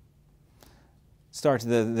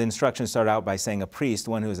instructions start out by saying a priest,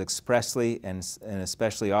 one who is expressly and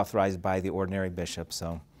especially authorized by the ordinary bishop.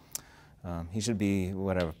 So he should be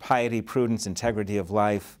whatever, piety, prudence, integrity of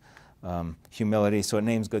life, humility. So it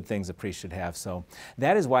names good things a priest should have. So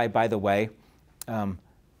that is why, by the way,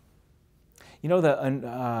 You know, the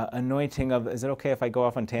anointing of, is it okay if I go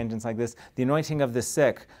off on tangents like this? The anointing of the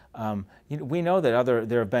sick. We know that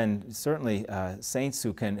there have been certainly saints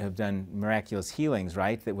who have done miraculous healings,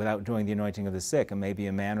 right? That without doing the anointing of the sick, and maybe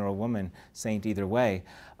a man or a woman saint either way.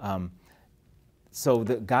 So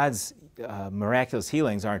God's miraculous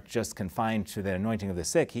healings aren't just confined to the anointing of the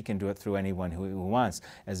sick. He can do it through anyone who wants.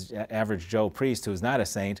 As average Joe priest who's not a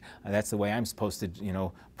saint, that's the way I'm supposed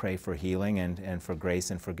to, pray for healing and for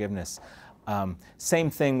grace and forgiveness. Same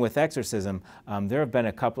thing with exorcism. There have been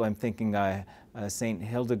a couple, I'm thinking St.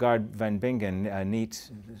 Hildegard van Bingen, a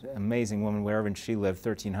neat, amazing woman, wherever she lived,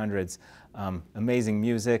 1300s. Amazing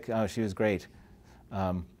music. Oh, she was great.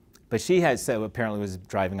 But she apparently was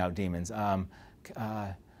driving out demons.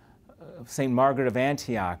 St. Margaret of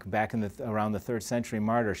Antioch, back in around the 3rd century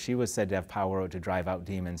martyr, she was said to have power to drive out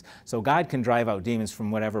demons. So God can drive out demons from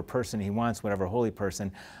whatever person he wants, whatever holy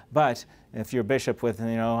person. But if you're a bishop with,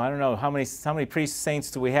 I don't know, how many priests, saints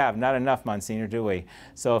do we have? Not enough, Monsignor, do we?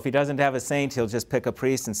 So if he doesn't have a saint, he'll just pick a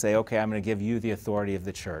priest and say, okay, I'm going to give you the authority of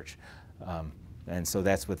the church. And so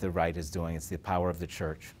that's what the rite is doing. It's the power of the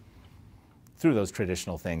church through those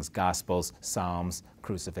traditional things: Gospels, Psalms,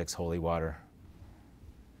 crucifix, holy water.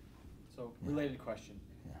 So, related question.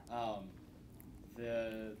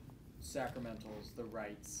 The sacramentals, the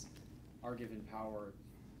rites, are given power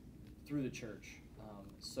through the church.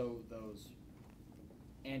 So those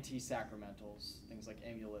anti-sacramentals, things like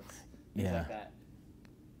amulets, things like that,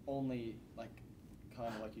 only,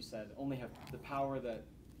 kind of like you said, only have the power that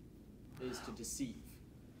is to deceive,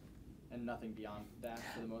 and nothing beyond that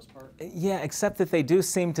for the most part? Yeah, except that they do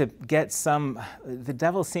seem to get the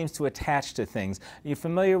devil seems to attach to things. Are you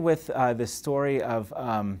familiar with the story of,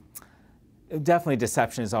 definitely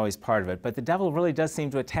deception is always part of it, but the devil really does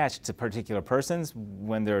seem to attach to particular persons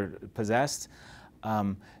when they're possessed.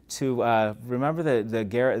 Remember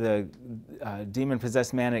the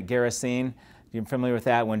demon-possessed man at Gerasene? You're familiar with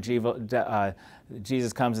that? When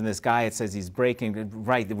Jesus comes and this guy, it says he's breaking,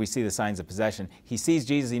 right, we see the signs of possession. He sees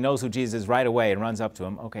Jesus, he knows who Jesus is right away and runs up to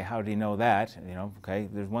him. Okay, how did he know that? Okay,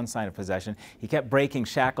 there's one sign of possession. He kept breaking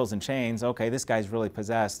shackles and chains. Okay, this guy's really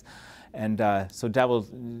possessed. And so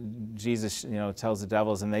Jesus, tells the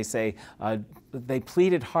devils, and they say, they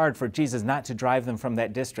pleaded hard for Jesus not to drive them from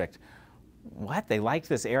that district. What? They liked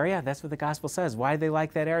this area? That's what the gospel says. Why do they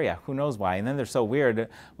like that area? Who knows why? And then they're so weird.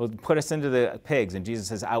 Well, put us into the pigs. And Jesus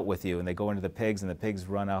says, out with you. And they go into the pigs, and the pigs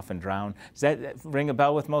run off and drown. Does that ring a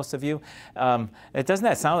bell with most of you? Doesn't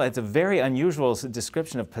that sound like it's a very unusual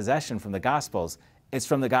description of possession from the gospels? It's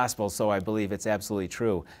from the gospels, so I believe it's absolutely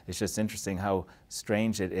true. It's just interesting how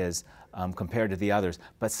strange it is compared to the others.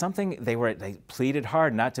 But they pleaded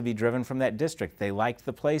hard not to be driven from that district. They liked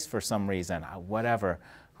the place for some reason, whatever.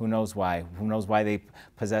 Who knows why? Who knows why they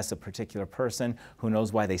possess a particular person? Who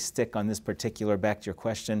knows why they stick on this particular, back to your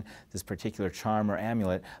question, this particular charm or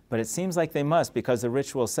amulet? But it seems like they must, because the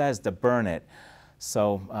ritual says to burn it.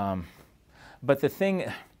 So, but the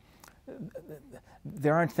thing,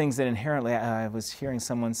 there aren't things that inherently, I was hearing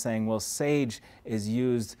someone saying, well, sage is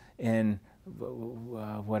used in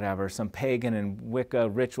whatever, some pagan and Wicca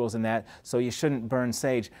rituals and that, so you shouldn't burn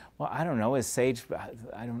sage. Well, I don't know, is sage,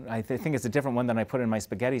 I think it's a different one than I put in my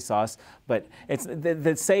spaghetti sauce, but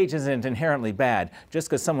the sage isn't inherently bad. Just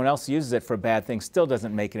because someone else uses it for bad things still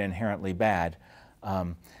doesn't make it inherently bad.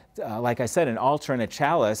 Like I said, an altar and a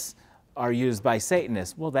chalice are used by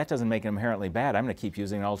Satanists. Well, that doesn't make it inherently bad. I'm going to keep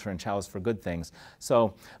using an altar and chalice for good things.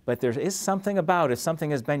 So, but there is something about, if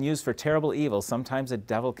something has been used for terrible evil, sometimes a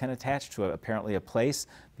devil can attach to it. Apparently a place,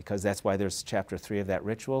 because that's why there's chapter 3 of that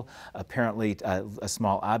ritual. Apparently a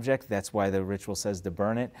small object, that's why the ritual says to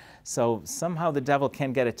burn it. So somehow the devil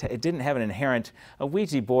can get it didn't have an inherent, a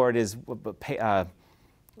Ouija board is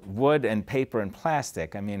wood and paper and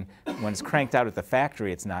plastic. I mean, when it's cranked out at the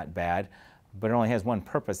factory, it's not bad. But it only has one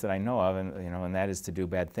purpose that I know of, and that is to do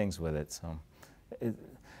bad things with it. So,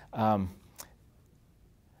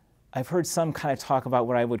 I've heard some kind of talk about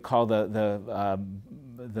what I would call the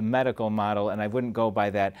medical model, and I wouldn't go by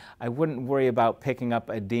that. I wouldn't worry about picking up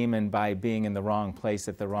a demon by being in the wrong place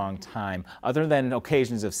at the wrong time, other than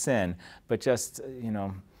occasions of sin. But just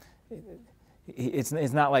it's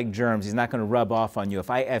not like germs. He's not going to rub off on you. If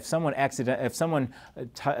I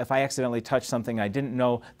accidentally touch something, I didn't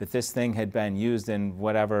know that this thing had been used in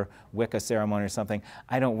whatever Wicca ceremony or something,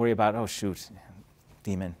 I don't worry about, oh shoot,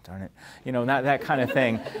 demon, darn it. You know, not that kind of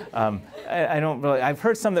thing. I don't really, I've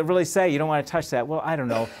heard some that really say you don't want to touch that. Well, I don't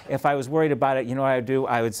know. If I was worried about it, you know what I would do?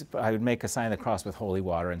 I would make a sign of the cross with holy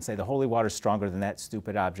water and say the holy water is stronger than that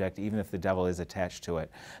stupid object, even if the devil is attached to it.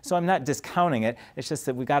 So I'm not discounting it. It's just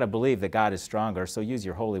that we got to believe that God is stronger. So use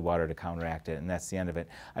your holy water to counteract it, and that's the end of it.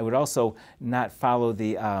 I would also not follow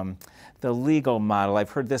the legal model. I've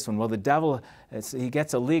heard this one. Well, the devil, he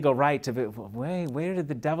gets a legal right to be, where did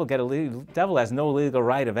the devil get a legal? The devil has no legal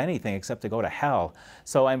right of anything except to go to hell.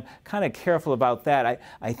 So I'm kind of careful about that.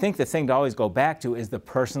 I think the thing to always go back to is the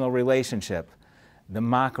personal relationship. The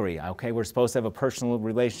mockery, okay? We're supposed to have a personal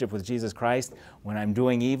relationship with Jesus Christ. When I'm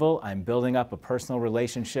doing evil, I'm building up a personal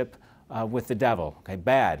relationship with the devil, okay?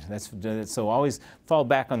 Bad. So always fall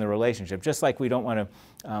back on the relationship. Just like we don't want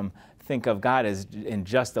to think of God as in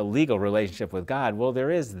just a legal relationship with God. Well, there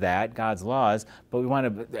is that, God's laws, but we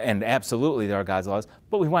want to, and absolutely there are God's laws,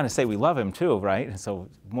 but we want to say we love him too, right? So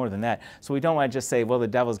more than that. So we don't want to just say, well, the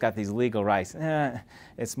devil's got these legal rights.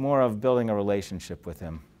 It's more of building a relationship with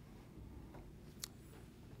him.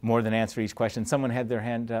 More than answer each question. Someone had their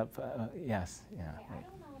hand up. Yes. Yeah. Okay, I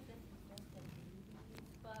don't know if this is just a baby,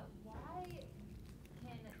 but why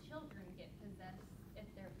can children get possessed if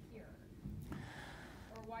they're pure?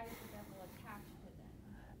 Or why does the devil attach to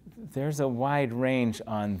them? There's a wide range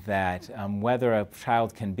on that. Whether a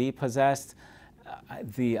child can be possessed,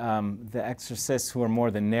 the exorcists who are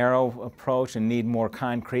more the narrow approach and need more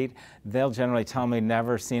concrete, they'll generally tell me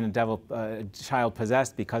never seen a child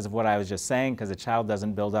possessed because of what I was just saying, because a child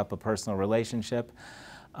doesn't build up a personal relationship.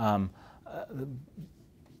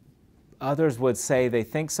 Others would say they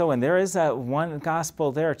think so, and there is one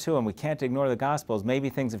gospel there too, and we can't ignore the gospels. Maybe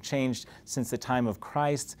things have changed since the time of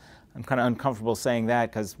Christ. I'm kind of uncomfortable saying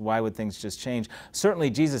that because why would things just change?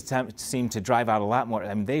 Certainly Jesus seemed to drive out a lot more.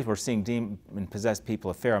 I mean, they were seeing demon-possessed people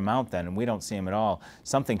a fair amount then, and we don't see them at all.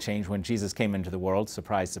 Something changed when Jesus came into the world.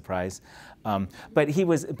 Surprise, surprise. But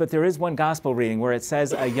there is one gospel reading where it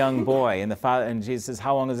says a young boy, and Jesus says,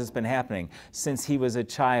 how long has this been happening? Since he was a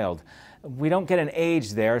child. We don't get an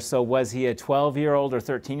age there, so was he a 12-year-old or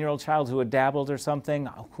 13-year-old child who had dabbled or something?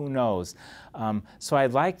 Who knows? So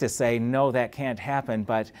I'd like to say, no, that can't happen,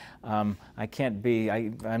 but I can't be, I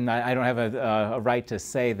don't have a right to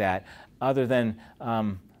say that, other than,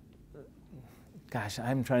 gosh,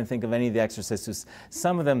 I'm trying to think of any of the exorcists.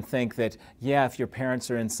 Some of them think that, yeah, if your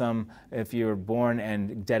parents are if you're born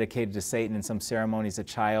and dedicated to Satan in some ceremony as a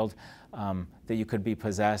child, that you could be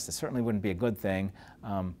possessed. It certainly wouldn't be a good thing.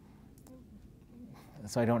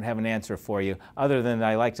 So I don't have an answer for you, other than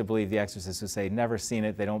I like to believe the exorcists who say, never seen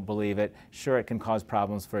it, they don't believe it. Sure, it can cause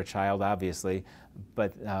problems for a child, obviously,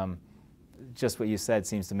 but just what you said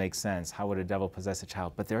seems to make sense. How would a devil possess a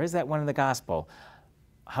child? But there is that one in the gospel.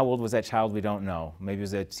 How old was that child? We don't know. Maybe it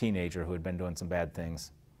was a teenager who had been doing some bad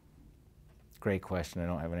things. Great question I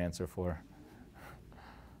don't have an answer for.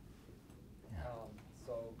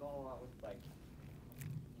 So going along with, like, you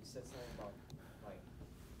said something about, like,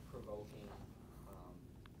 provoking,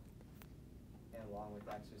 and along with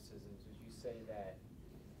exorcisms, would you say that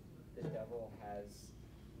the devil has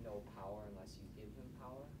no power unless you give him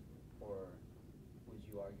power? Or would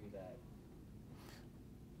you argue that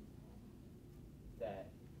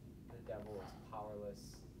the devil is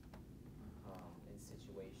powerless in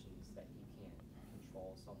situations that he can't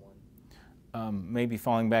control someone? Maybe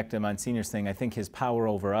falling back to Monsignor's thing, I think his power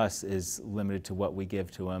over us is limited to what we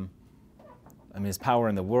give to him. I mean, his power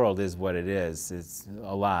in the world is what it is. It's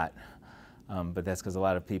a lot. But that's because a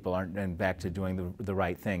lot of people aren't back to doing the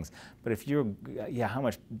right things. But if you're, how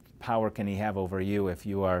much power can he have over you if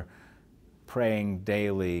you are praying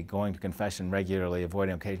daily, going to confession regularly,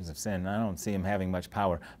 avoiding occasions of sin? I don't see him having much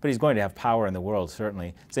power. But he's going to have power in the world,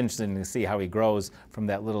 certainly. It's interesting to see how he grows from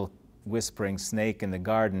that little whispering snake in the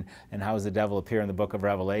garden, and how does the devil appear in the book of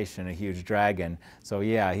Revelation, a huge dragon. So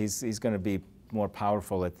yeah, he's going to be more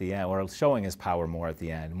powerful at the end, or showing his power more at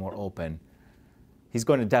the end, more open. He's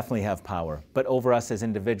going to definitely have power. But over us as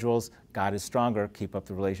individuals, God is stronger. Keep up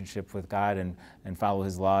the relationship with God and follow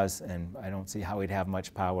his laws, and I don't see how he'd have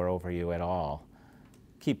much power over you at all.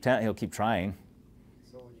 He'll keep trying.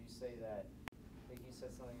 So would you say that, like you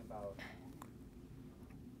said something about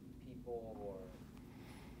people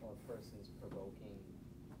or persons provoking,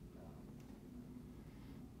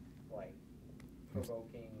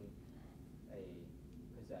 provoking a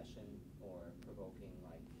possession or provoking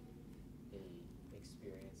like a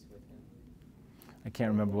experience with him? I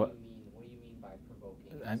can't remember what. What do you mean by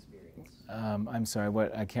provoking an experience? I'm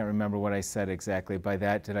sorry. I can't remember what I said exactly. By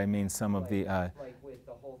that, did I mean some of the? Like with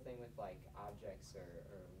the whole thing with like objects or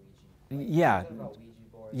Ouija. Yeah. About Ouija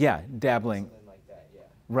boards. Yeah, dabbling. Something like that. Yeah.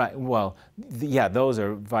 Right. Well, yeah, those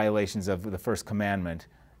are violations of the first commandment.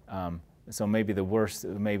 So maybe the worst,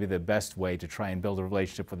 maybe the best way to try and build a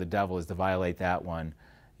relationship with the devil is to violate that one.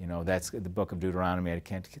 You know, that's the book of Deuteronomy. I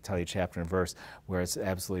can't tell you chapter and verse where it's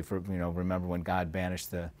absolutely for, you know, remember when God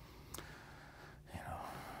banished the, you know,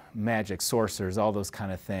 magic, sorcerers, all those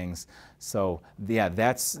kind of things. So yeah,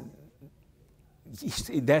 that's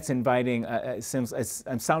inviting. I'm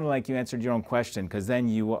sounding like you answered your own question, because then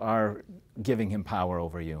you are giving him power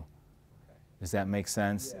over you. Does that make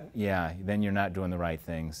sense? Yeah. Then you're not doing the right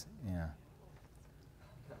things. Yeah.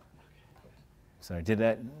 Sorry, did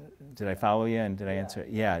I follow you and did I answer?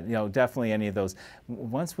 Yeah, you know, definitely any of those.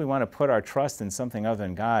 Once we want to put our trust in something other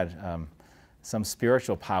than God, some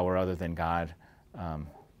spiritual power other than God,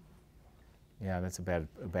 yeah, that's a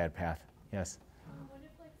bad path. Yes. What if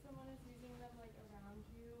like someone is using them like around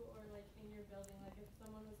you or like in your building? Like if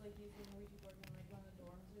someone was like using a Ouija board in like one of the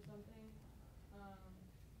dorms or something,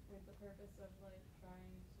 with the purpose of like trying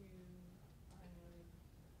to, I don't know,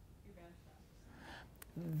 do bad stuff.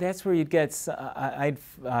 That's where you'd get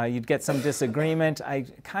you'd get some disagreement. I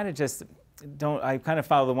kind of just don't. I kind of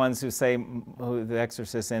follow the ones who say the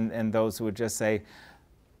exorcists and those who would just say.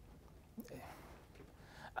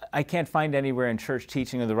 I can't find anywhere in church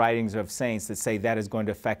teaching or the writings of saints that say that is going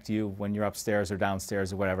to affect you when you're upstairs or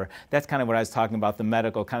downstairs or whatever. That's kind of what I was talking about, the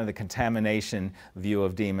medical, kind of the contamination view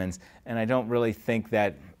of demons. And I don't really think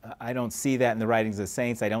that, I don't see that in the writings of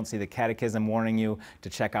saints. I don't see the catechism warning you to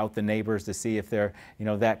check out the neighbors to see if they're, you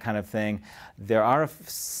know, that kind of thing. There are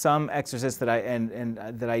some exorcists that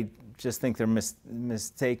that I just think they're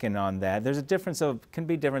mistaken on that. There's a difference of, can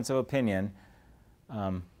be difference of opinion.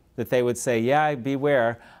 That they would say, yeah,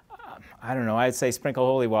 beware. I don't know, I'd say sprinkle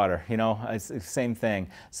holy water, you know, it's the same thing.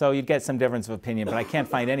 So you'd get some difference of opinion, but I can't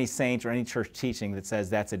find any saint or any church teaching that says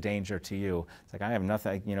that's a danger to you. It's like, I have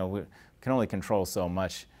nothing, you know, we can only control so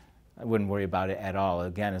much. I wouldn't worry about it at all.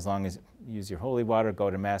 Again, as long as you use your holy water,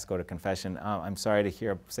 go to Mass, go to confession. I'm sorry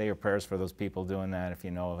to say your prayers for those people doing that, if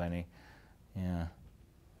you know of any. Yeah.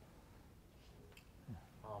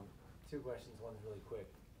 Two questions, one's really quick.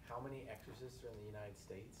 How many exorcists are in the United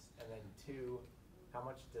States? And then two, how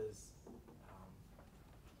much does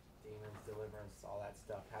demons, deliverance, all that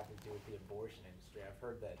stuff have to do with the abortion industry? I've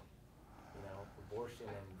heard that, you know, abortion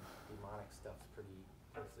and demonic stuff's pretty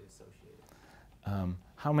closely associated.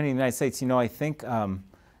 How many in the United States? You know, I think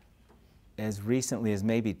as recently as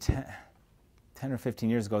maybe 10 or 15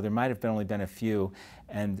 years ago, there might have only been a few,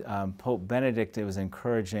 and Pope Benedict was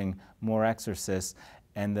encouraging more exorcists,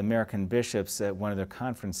 and the American bishops at one of their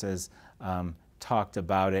conferences talked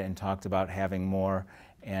about it and talked about having more,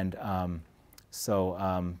 and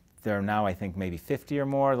so there are now, I think, maybe 50 or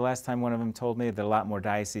more. The last time one of them told me that a lot more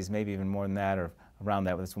dioceses, maybe even more than that, or around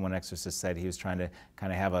that. That's when one exorcist said he was trying to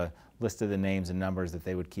kind of have a list of the names and numbers that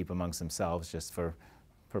they would keep amongst themselves just for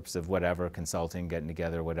purpose of whatever, consulting, getting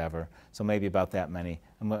together, whatever. So maybe about that many.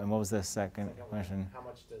 And what was the second question? How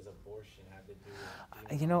much does abortion have to do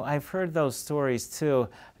with? You know, I've heard those stories too.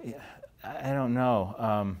 I don't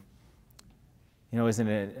know. You know, isn't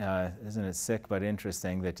it sick but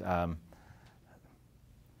interesting that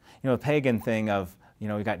you know, the pagan thing of, you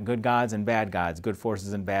know, you got good gods and bad gods, good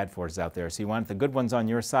forces and bad forces out there. So you want the good ones on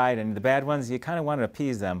your side, and the bad ones, you kind of want to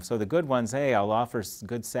appease them. So the good ones, hey, I'll offer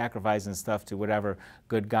good sacrifice and stuff to whatever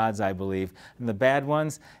good gods I believe. And the bad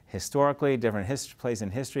ones, historically, different place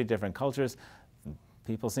in history, different cultures,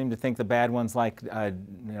 people seem to think the bad ones like, you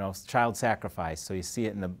know, child sacrifice. So you see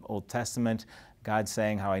it in the Old Testament, God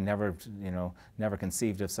saying how I never, you know, never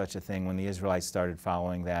conceived of such a thing when the Israelites started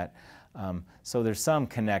following that. So there's some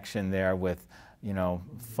connection there with, you know,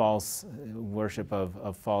 false worship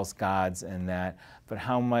of false gods and that. But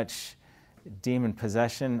how much demon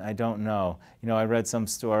possession, I don't know. You know, I read some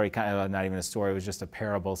story, kind of not even a story, it was just a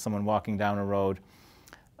parable, someone walking down a road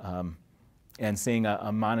and seeing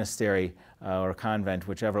a monastery or a convent,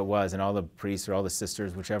 whichever it was, and all the priests or all the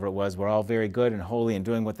sisters, whichever it was, were all very good and holy and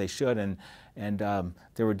doing what they should, and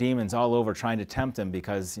there were demons all over trying to tempt them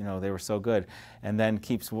because, you know, they were so good. And then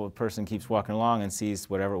a person keeps walking along and sees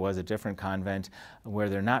whatever it was, a different convent where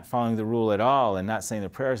they're not following the rule at all and not saying their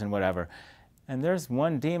prayers and whatever. And there's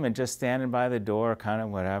one demon just standing by the door, kind of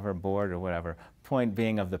whatever, bored or whatever. Point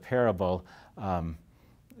being of the parable,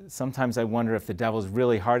 sometimes I wonder if the devil's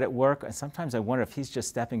really hard at work, and sometimes I wonder if he's just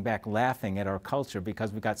stepping back laughing at our culture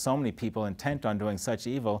because we've got so many people intent on doing such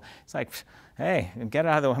evil. It's like, hey, I'm getting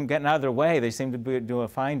out of their way. They seem to do a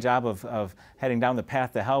fine job of heading down the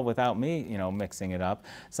path to hell without me, you know, mixing it up.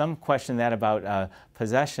 Some question that about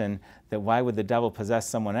possession, that why would the devil possess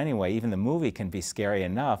someone anyway? Even the movie can be scary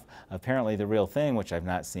enough. Apparently the real thing, which I've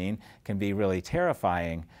not seen, can be really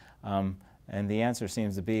terrifying. And the answer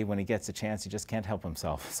seems to be when he gets a chance, he just can't help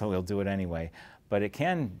himself, so he'll do it anyway. But it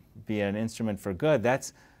can be an instrument for good.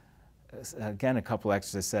 That's, again, a couple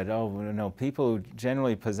exorcists said, oh, no, people who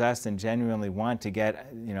genuinely possess and genuinely want to get,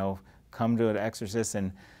 you know, come to an exorcist,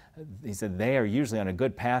 and he said they are usually on a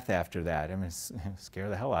good path after that. I mean, scare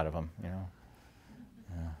the hell out of them, you know.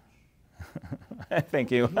 Yeah.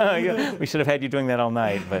 Thank you. We should have had you doing that all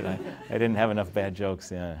night, but I didn't have enough bad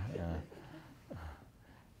jokes. Yeah.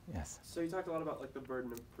 Yes. So you talked a lot about like the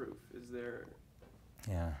burden of proof. Is there?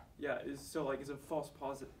 Yeah. Yeah. Is a false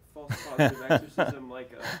positive exorcism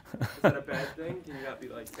like is that a bad thing? Can you not be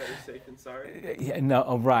like better safe than sorry? Yeah, no.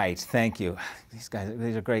 Oh, right. Thank you. These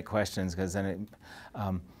are great questions, because then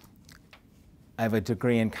I have a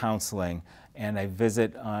degree in counseling, and I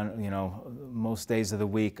visit on, you know, most days of the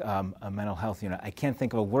week a mental health unit. I can't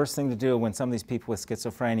think of a worse thing to do when some of these people with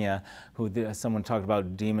schizophrenia, someone talked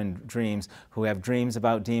about demon dreams, who have dreams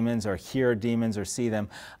about demons or hear demons or see them.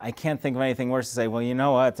 I can't think of anything worse to say, well, you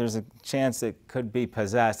know what, there's a chance it could be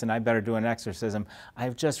possessed and I better do an exorcism.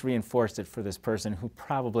 I've just reinforced it for this person who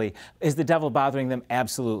probably, is the devil bothering them?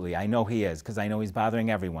 Absolutely. I know he is, because I know he's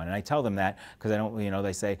bothering everyone. And I tell them that because I don't, you know,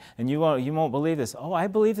 they say, and you won't believe this. Oh, I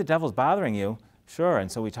believe the devil's bothering you. Sure,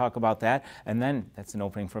 and so we talk about that, and then that's an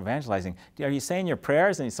opening for evangelizing. Are you saying your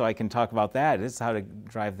prayers? And so I can talk about that. This is how to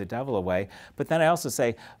drive the devil away. But then I also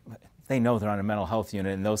say, they know they're on a mental health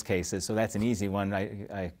unit in those cases, so that's an easy one.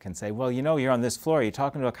 I can say, well, you know, you're on this floor. Are you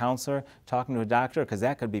talking to a counselor, talking to a doctor? Because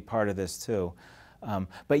that could be part of this too.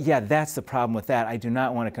 But yeah, that's the problem with that. I do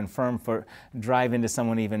not want to drive into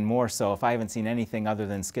someone even more so if I haven't seen anything other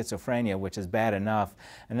than schizophrenia, which is bad enough.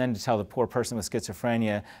 And then to tell the poor person with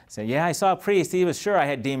schizophrenia, say, yeah, I saw a priest. He was sure I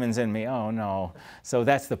had demons in me. Oh, no. So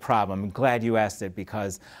that's the problem. I'm glad you asked it,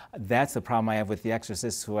 because that's the problem I have with the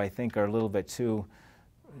exorcists, who I think are a little bit too,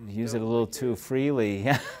 use it a little too freely.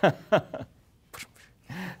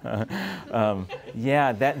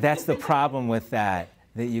 Yeah, that's the problem with that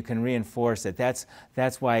you can reinforce it. That's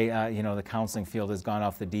why you know, the counseling field has gone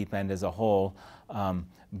off the deep end as a whole.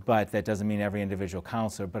 But that doesn't mean every individual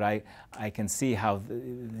counselor. But I can see how,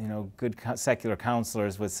 you know, good secular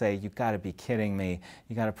counselors would say, you've got to be kidding me.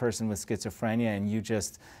 You got a person with schizophrenia and you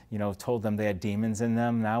just, you know, told them they had demons in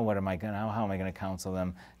them. Now how am I going to counsel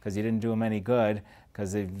them? Because you didn't do them any good,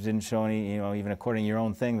 because they didn't show any, you know, even according to your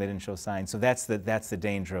own thing, they didn't show signs. So that's the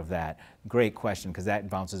danger of that. Great question, because that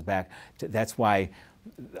bounces back. That's why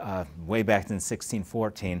way back in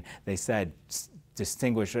 1614, they said,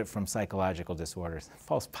 distinguish it from psychological disorders.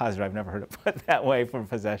 False positive, I've never heard it put that way for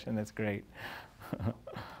possession. That's great.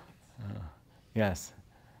 Yes?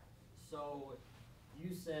 So you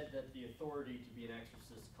said that the authority to be an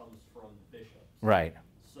exorcist comes from the bishops. Right.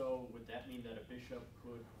 So would that mean that a bishop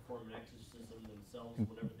could perform an exorcism themselves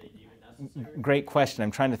whenever they deem it necessary? Great question.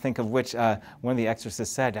 I'm trying to think of which one of the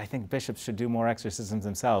exorcists said, I think bishops should do more exorcisms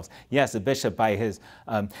themselves. Yes, a bishop by his,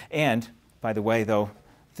 and by the way, though,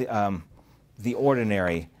 the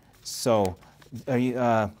ordinary. So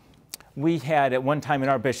we had at one time in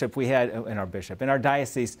our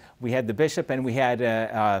diocese, we had the bishop and we had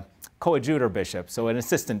a coadjutor bishop, so an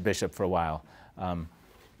assistant bishop for a while.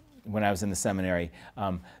 When I was in the seminary.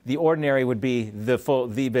 The ordinary would be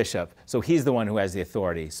the bishop. So he's the one who has the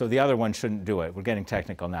authority. So the other one shouldn't do it. We're getting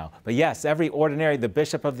technical now. But yes, every ordinary, the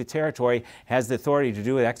bishop of the territory, has the authority to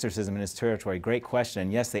do an exorcism in his territory. Great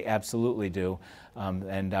question. Yes, they absolutely do.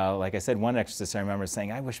 Like I said, one exorcist I remember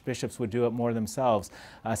saying, I wish bishops would do it more themselves.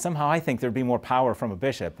 Somehow I think there'd be more power from a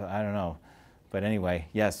bishop. I don't know. But anyway,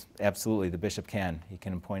 yes, absolutely, the bishop can. He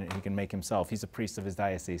can appoint it. He can make himself. He's a priest of his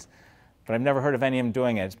diocese. But I've never heard of any of them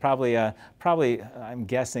doing it. It's probably, I'm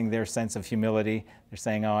guessing, their sense of humility. They're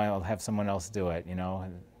saying, oh, I'll have someone else do it, you know?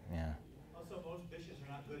 Yeah. Also, most bishops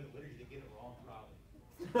are not good at liturgy. They get it wrong,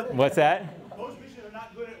 probably. What's that? Most bishops are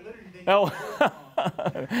not good at liturgy. They get it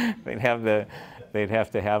wrong. They'd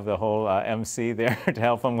have to have the whole MC there to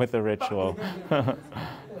help them with the ritual.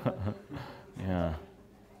 Yeah.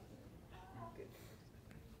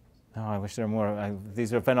 Oh, I wish there were more.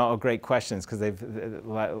 These have been all great questions, because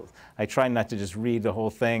I try not to just read the whole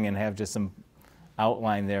thing and have just some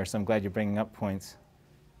outline there, so I'm glad you're bringing up points.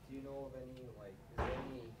 Do you know of any, like, is there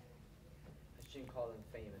any, I shouldn't call them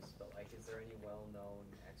famous, but like, is there any well-known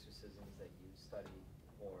exorcisms that you study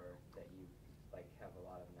or that you, like, have a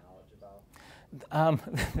lot of knowledge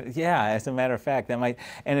about? Yeah, as a matter of fact, that might,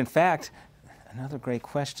 and in fact, another great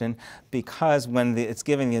question, because when it's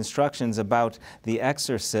giving the instructions about the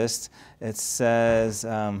exorcist, it says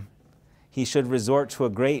he should resort to a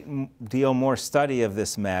great deal more study of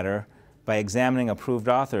this matter by examining approved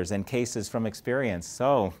authors and cases from experience.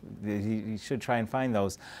 So he should try and find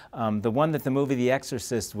those. The one that the movie The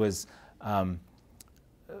Exorcist was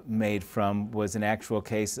made from was an actual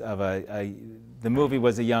case of the movie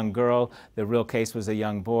was a young girl, the real case was a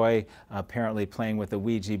young boy apparently playing with a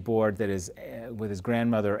Ouija board that is with his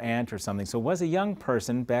grandmother or aunt or something. So it was a young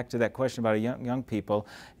person, back to that question about young people.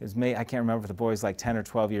 It was I can't remember if the boy was like 10 or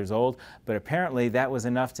 12 years old, but apparently that was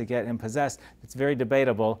enough to get him possessed. It's very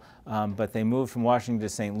debatable, but they moved from Washington to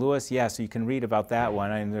St. Louis. Yeah, so you can read about that one.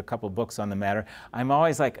 There are a couple books on the matter. I'm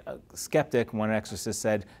always like a skeptic. One exorcist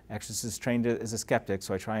said, exorcist trained as a skeptic,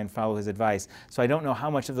 so I try and follow his advice. So I don't know how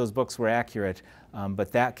much of those books were accurate,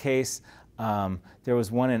 but that case, there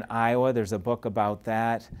was one in Iowa. There's a book about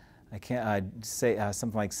that. I can't say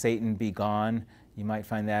something like Satan Be Gone. You might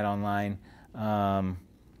find that online. I'm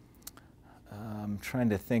trying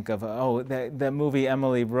to think of, that movie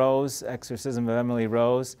Emily Rose, Exorcism of Emily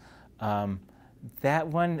Rose. That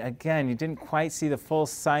one, again, you didn't quite see the full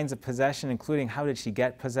signs of possession, including how did she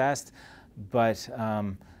get possessed, but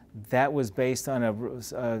that was based on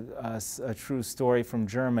a true story from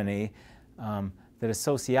Germany that a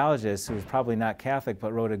sociologist, who was probably not Catholic,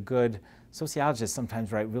 but wrote a good, sociologists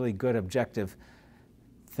sometimes write really good objective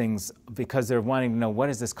things because they're wanting to know what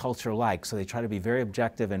is this culture like. So they try to be very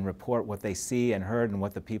objective and report what they see and heard and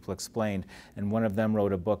what the people explained. And one of them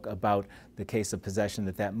wrote a book about the case of possession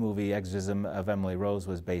that movie Exorcism of Emily Rose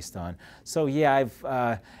was based on. So yeah,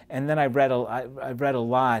 and then I read a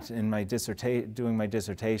lot in my doing my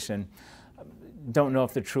dissertation. Don't know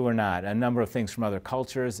if they're true or not. A number of things from other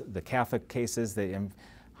cultures, the Catholic cases,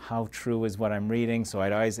 how true is what I'm reading? So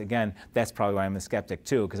I'd always, again, that's probably why I'm a skeptic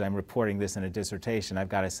too, because I'm reporting this in a dissertation. I've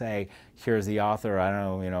got to say, here's the author. I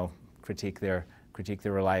don't know, critique their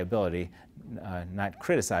reliability, not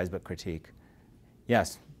criticize, but critique.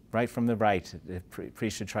 Yes, right from the right. The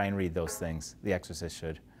priest should try and read those things. The exorcist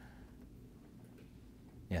should.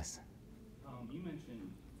 Yes. You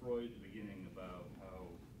mentioned Freud at the beginning about how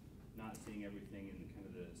not seeing everything in kind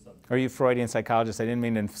of the sub. Are you Freudian psychologist? I didn't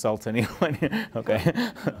mean to insult anyone. Okay.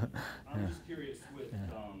 I'm just curious with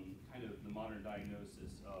kind of the modern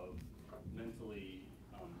diagnosis of mental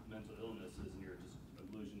illnesses and your just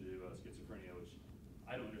allusion to schizophrenia, which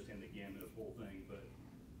I don't understand the gamut of the whole thing, but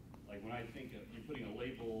like when I think of you putting a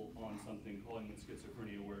label on something, calling it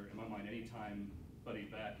schizophrenia, where in my mind, any time buddy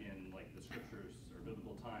back in like the scriptures or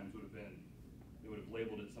biblical times would have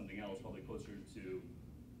labeled it something else, probably closer to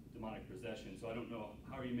demonic possession. So I don't know,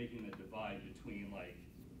 how are you making the divide between like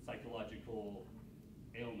psychological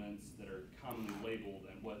ailments that are commonly labeled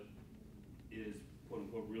and what is quote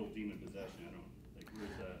unquote real demon possession? I don't know, like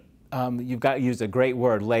where's that? You've got to use a great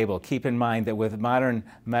word, label. Keep in mind that with modern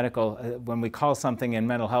medical, when we call something in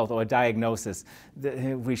mental health or a diagnosis,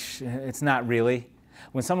 it's not really.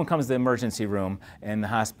 When someone comes to the emergency room in the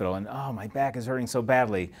hospital and, oh, my back is hurting so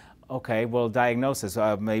badly, okay, well, diagnosis,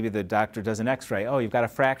 maybe the doctor does an x-ray. Oh, you've got a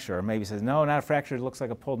fracture. Or maybe says, no, not a fracture, it looks like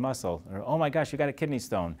a pulled muscle. Or, oh my gosh, you got a kidney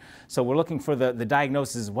stone. So we're looking for the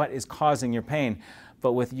diagnosis, what is causing your pain.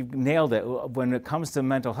 But you nailed it. When it comes to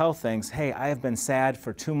mental health things, hey, I have been sad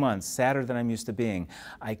for 2 months, sadder than I'm used to being.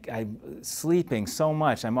 I'm sleeping so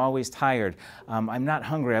much, I'm always tired. I'm not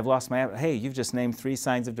hungry, I've lost my appetite. Hey, you've just named 3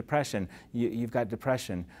 signs of depression. You've got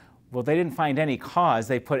depression. Well, they didn't find any cause.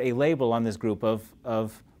 They put a label on this group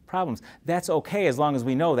of problems. That's okay as long as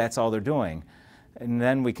we know that's all they're doing. And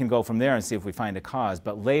then we can go from there and see if we find a cause.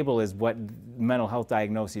 But label is what mental health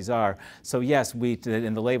diagnoses are. So yes,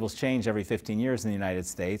 and the labels change every 15 years in the United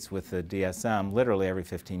States with the DSM, literally every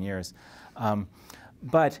 15 years.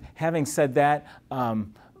 But having said that,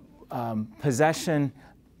 possession,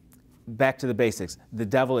 back to the basics. The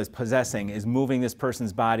devil is possessing, is moving this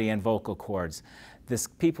person's body and vocal cords.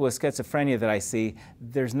 People with schizophrenia that I see,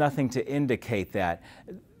 there's nothing to indicate that.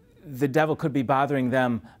 The devil could be bothering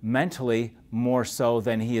them mentally more so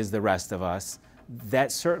than he is the rest of us.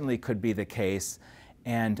 That certainly could be the case.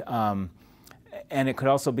 And it could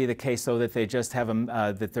also be the case, though, that they just have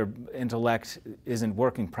that their intellect isn't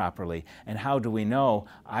working properly. And how do we know?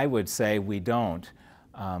 I would say we don't.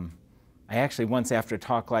 I actually once, after a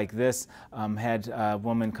talk like this, had a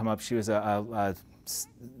woman come up. She was a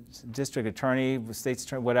district attorney, state's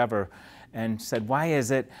attorney, whatever, and said, why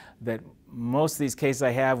is it that most of these cases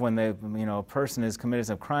I have when a person has committed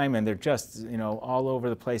some crime and they're just all over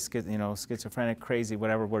the place, schizophrenic, crazy,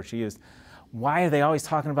 whatever word she used, why are they always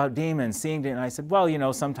talking about demons, seeing demons? And I said,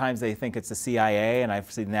 well, sometimes they think it's the CIA, and I've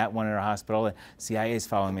seen that one in our hospital, and CIA is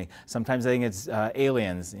following me. Sometimes they think it's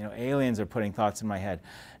aliens. Aliens are putting thoughts in my head.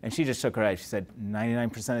 And she just shook her head. She said,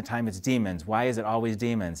 99% of the time it's demons. Why is it always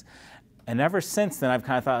demons? And ever since then, I've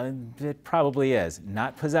kind of thought, it probably is.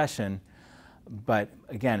 Not possession, but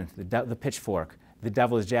again, the pitchfork. the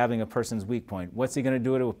devil is jabbing a person's weak point. What's he going to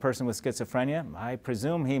do to a person with schizophrenia? I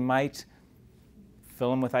presume he might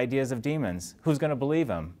fill him with ideas of demons. Who's going to believe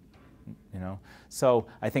him? You know? So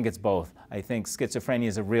I think it's both. I think schizophrenia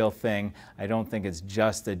is a real thing. I don't think it's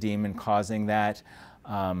just a demon causing that,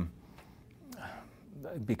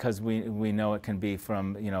 because we know it can be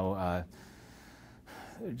from, you know,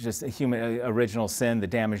 just a human original sin, the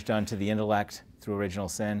damage done to the intellect through original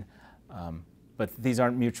sin. But these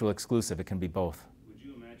aren't mutually exclusive. It can be both. Would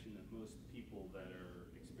you imagine that most people that are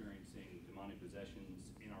experiencing demonic possessions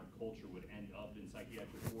in our culture would end up in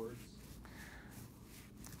psychiatric wards?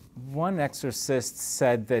 One exorcist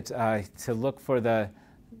said that to look for the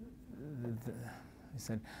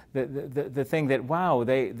thing that, wow,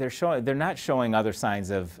 they're not showing other signs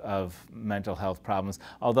of mental health problems.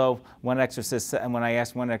 Although one exorcist, and when I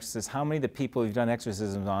asked one exorcist, how many of the people you've done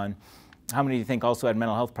exorcisms on, how many do you think also had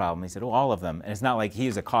mental health problems? He said, oh, all of them. And it's not like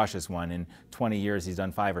he's a cautious one. In 20 years, he's done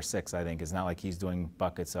 5 or 6, I think. It's not like he's doing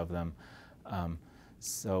buckets of them.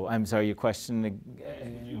 So I'm sorry, your question? Would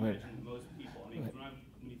you imagine most people, I mean,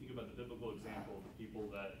 when you think about the biblical example of the people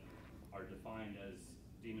that are defined as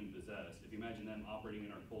demon-possessed, if you imagine them operating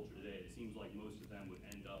in our culture today, it seems like most of them would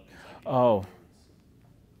end up in psychiatric wards.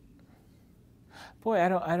 Boy,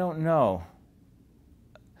 I don't know.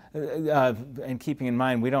 And keeping in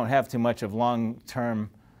mind, we don't have too much of long-term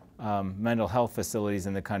mental health facilities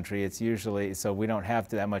in the country. It's usually, so we don't have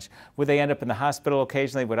that much. Would they end up in the hospital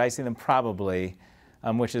occasionally? Would I see them? Probably,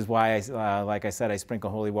 which is why, like I said, I sprinkle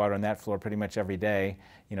holy water on that floor pretty much every day,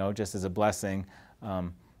 you know, just as a blessing.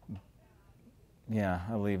 Yeah,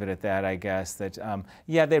 I'll leave it at that, I guess. That,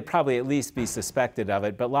 yeah, they'd probably at least be suspected of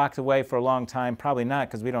it, but locked away for a long time, probably not,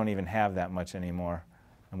 because we don't even have that much anymore,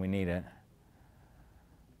 and we need it.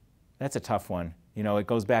 That's a tough one. You know, it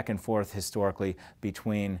goes back and forth historically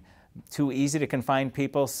between too easy to confine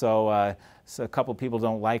people, so, so a couple people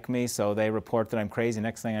don't like me, so they report that I'm crazy.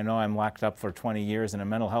 Next thing I know, I'm locked up for 20 years in a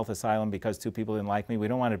mental health asylum because 2 people didn't like me. We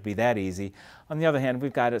don't want it to be that easy. On the other hand,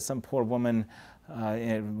 we've got some poor woman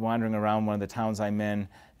wandering around one of the towns I'm in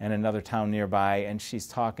and another town nearby, and she's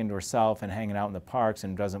talking to herself and hanging out in the parks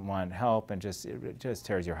and doesn't want help, and it just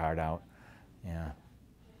tears your heart out. Yeah.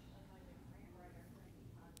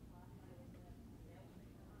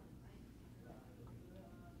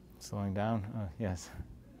 Slowing down? Oh, yes.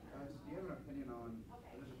 Do you have an opinion on,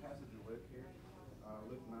 there's a passage in Luke here,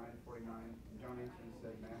 Luke 9:49. John answered and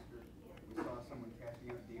said, Master, we saw someone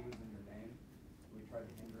casting out demons in your name. We tried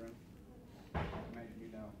to hinder him. I imagine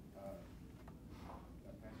you know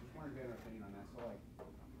that passage. Just wondering if you have an opinion on that. So, like,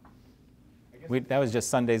 I guess That was just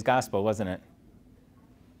Sunday's gospel, wasn't it?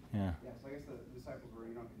 Yeah. Yeah, so I guess the disciples were,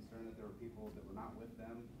 concerned that there were people that were not with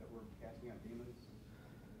them that were casting out demons.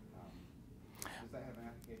 Does that have an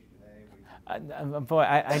application today? Boy,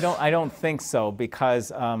 I don't think so,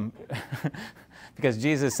 because because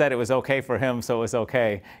Jesus said it was okay for him, so it was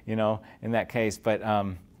okay, you know, in that case. But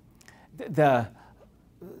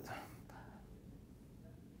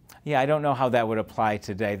yeah, I don't know how that would apply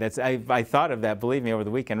today. I thought of that, believe me, over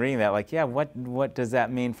the weekend reading that, like, yeah, what does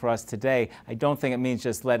that mean for us today? I don't think it means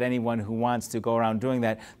just let anyone who wants to go around doing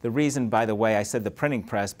that. The reason, by the way, I said the printing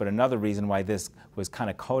press, but another reason why this was kind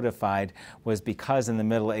of codified was because in the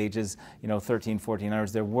Middle Ages, 13,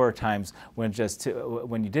 1400s, there were times when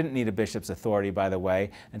when you didn't need a bishop's authority, by the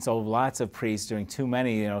way, and so lots of priests doing too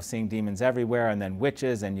many, seeing demons everywhere, and then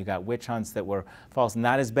witches, and you got witch hunts that were false.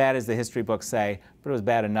 Not as bad as the history books say, but it was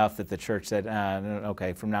bad enough that the church said,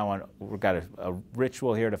 okay, from now on, we've got a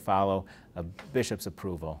ritual here to follow, a bishop's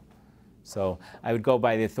approval. So I would go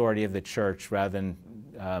by the authority of the church rather than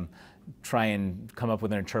try and come up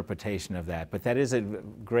with an interpretation of that. But that is a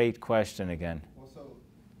great question again. Well, so,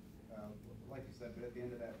 like you said, but at the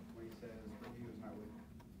end of that, where he says, he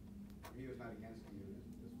who is not against you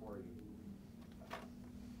is for you.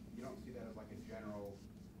 You don't see that as like a general,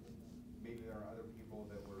 maybe there are other people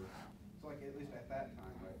that were, so like at least at that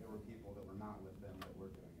time, right, there were people that were not with them that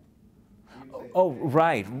were doing it. Oh,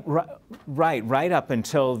 right up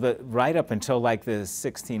until like the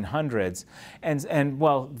 1600s,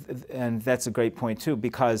 and that's a great point too,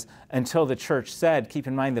 because until the church said, keep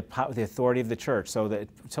in mind the authority of the church, so that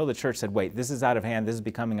until the church said, wait, this is out of hand, this is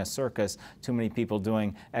becoming a circus, too many people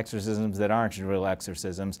doing exorcisms that aren't real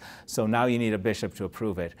exorcisms, so now you need a bishop to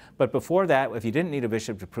approve it. But before that, if you didn't need a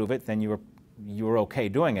bishop to approve it, then you were okay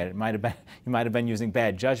doing it. You might have been using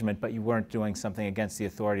bad judgment, but you weren't doing something against the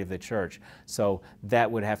authority of the church. So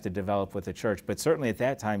that would have to develop with the church. But certainly at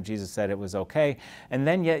that time, Jesus said it was okay. And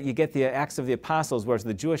then yet you get the Acts of the Apostles, where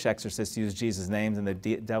the Jewish exorcists used Jesus' names and the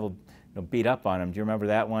devil beat up on him. Do you remember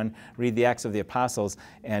that one? Read the Acts of the Apostles,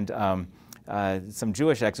 and some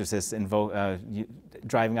Jewish exorcists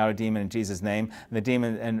driving out a demon in Jesus' name. And the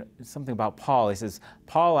demon, and something about Paul, he says,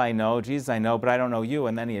 Paul I know, Jesus I know, but I don't know you.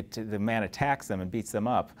 And then the man attacks them and beats them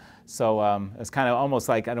up. So it's kind of almost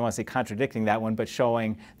like, I don't want to say contradicting that one, but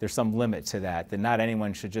showing there's some limit to that not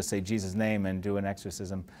anyone should just say Jesus' name and do an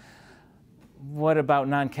exorcism. What about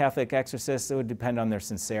non-Catholic exorcists? It would depend on their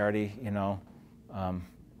sincerity, you know.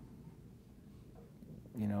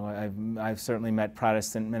 I've certainly met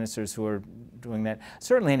Protestant ministers who are doing that.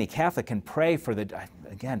 Certainly any Catholic can pray for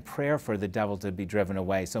prayer for the devil to be driven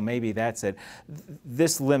away. So maybe that's it.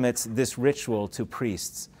 This limits this ritual to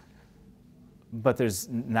priests. But there's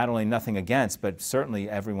not only nothing against, but certainly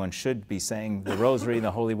everyone should be saying the rosary,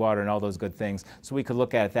 the holy water, and all those good things. So we could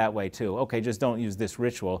look at it that way too. Okay, just don't use this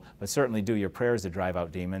ritual, but certainly do your prayers to drive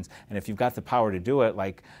out demons. And if you've got the power to do it,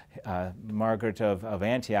 like Margaret of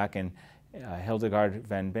Antioch and Hildegard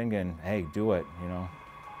van Bingen, hey, do it, you know.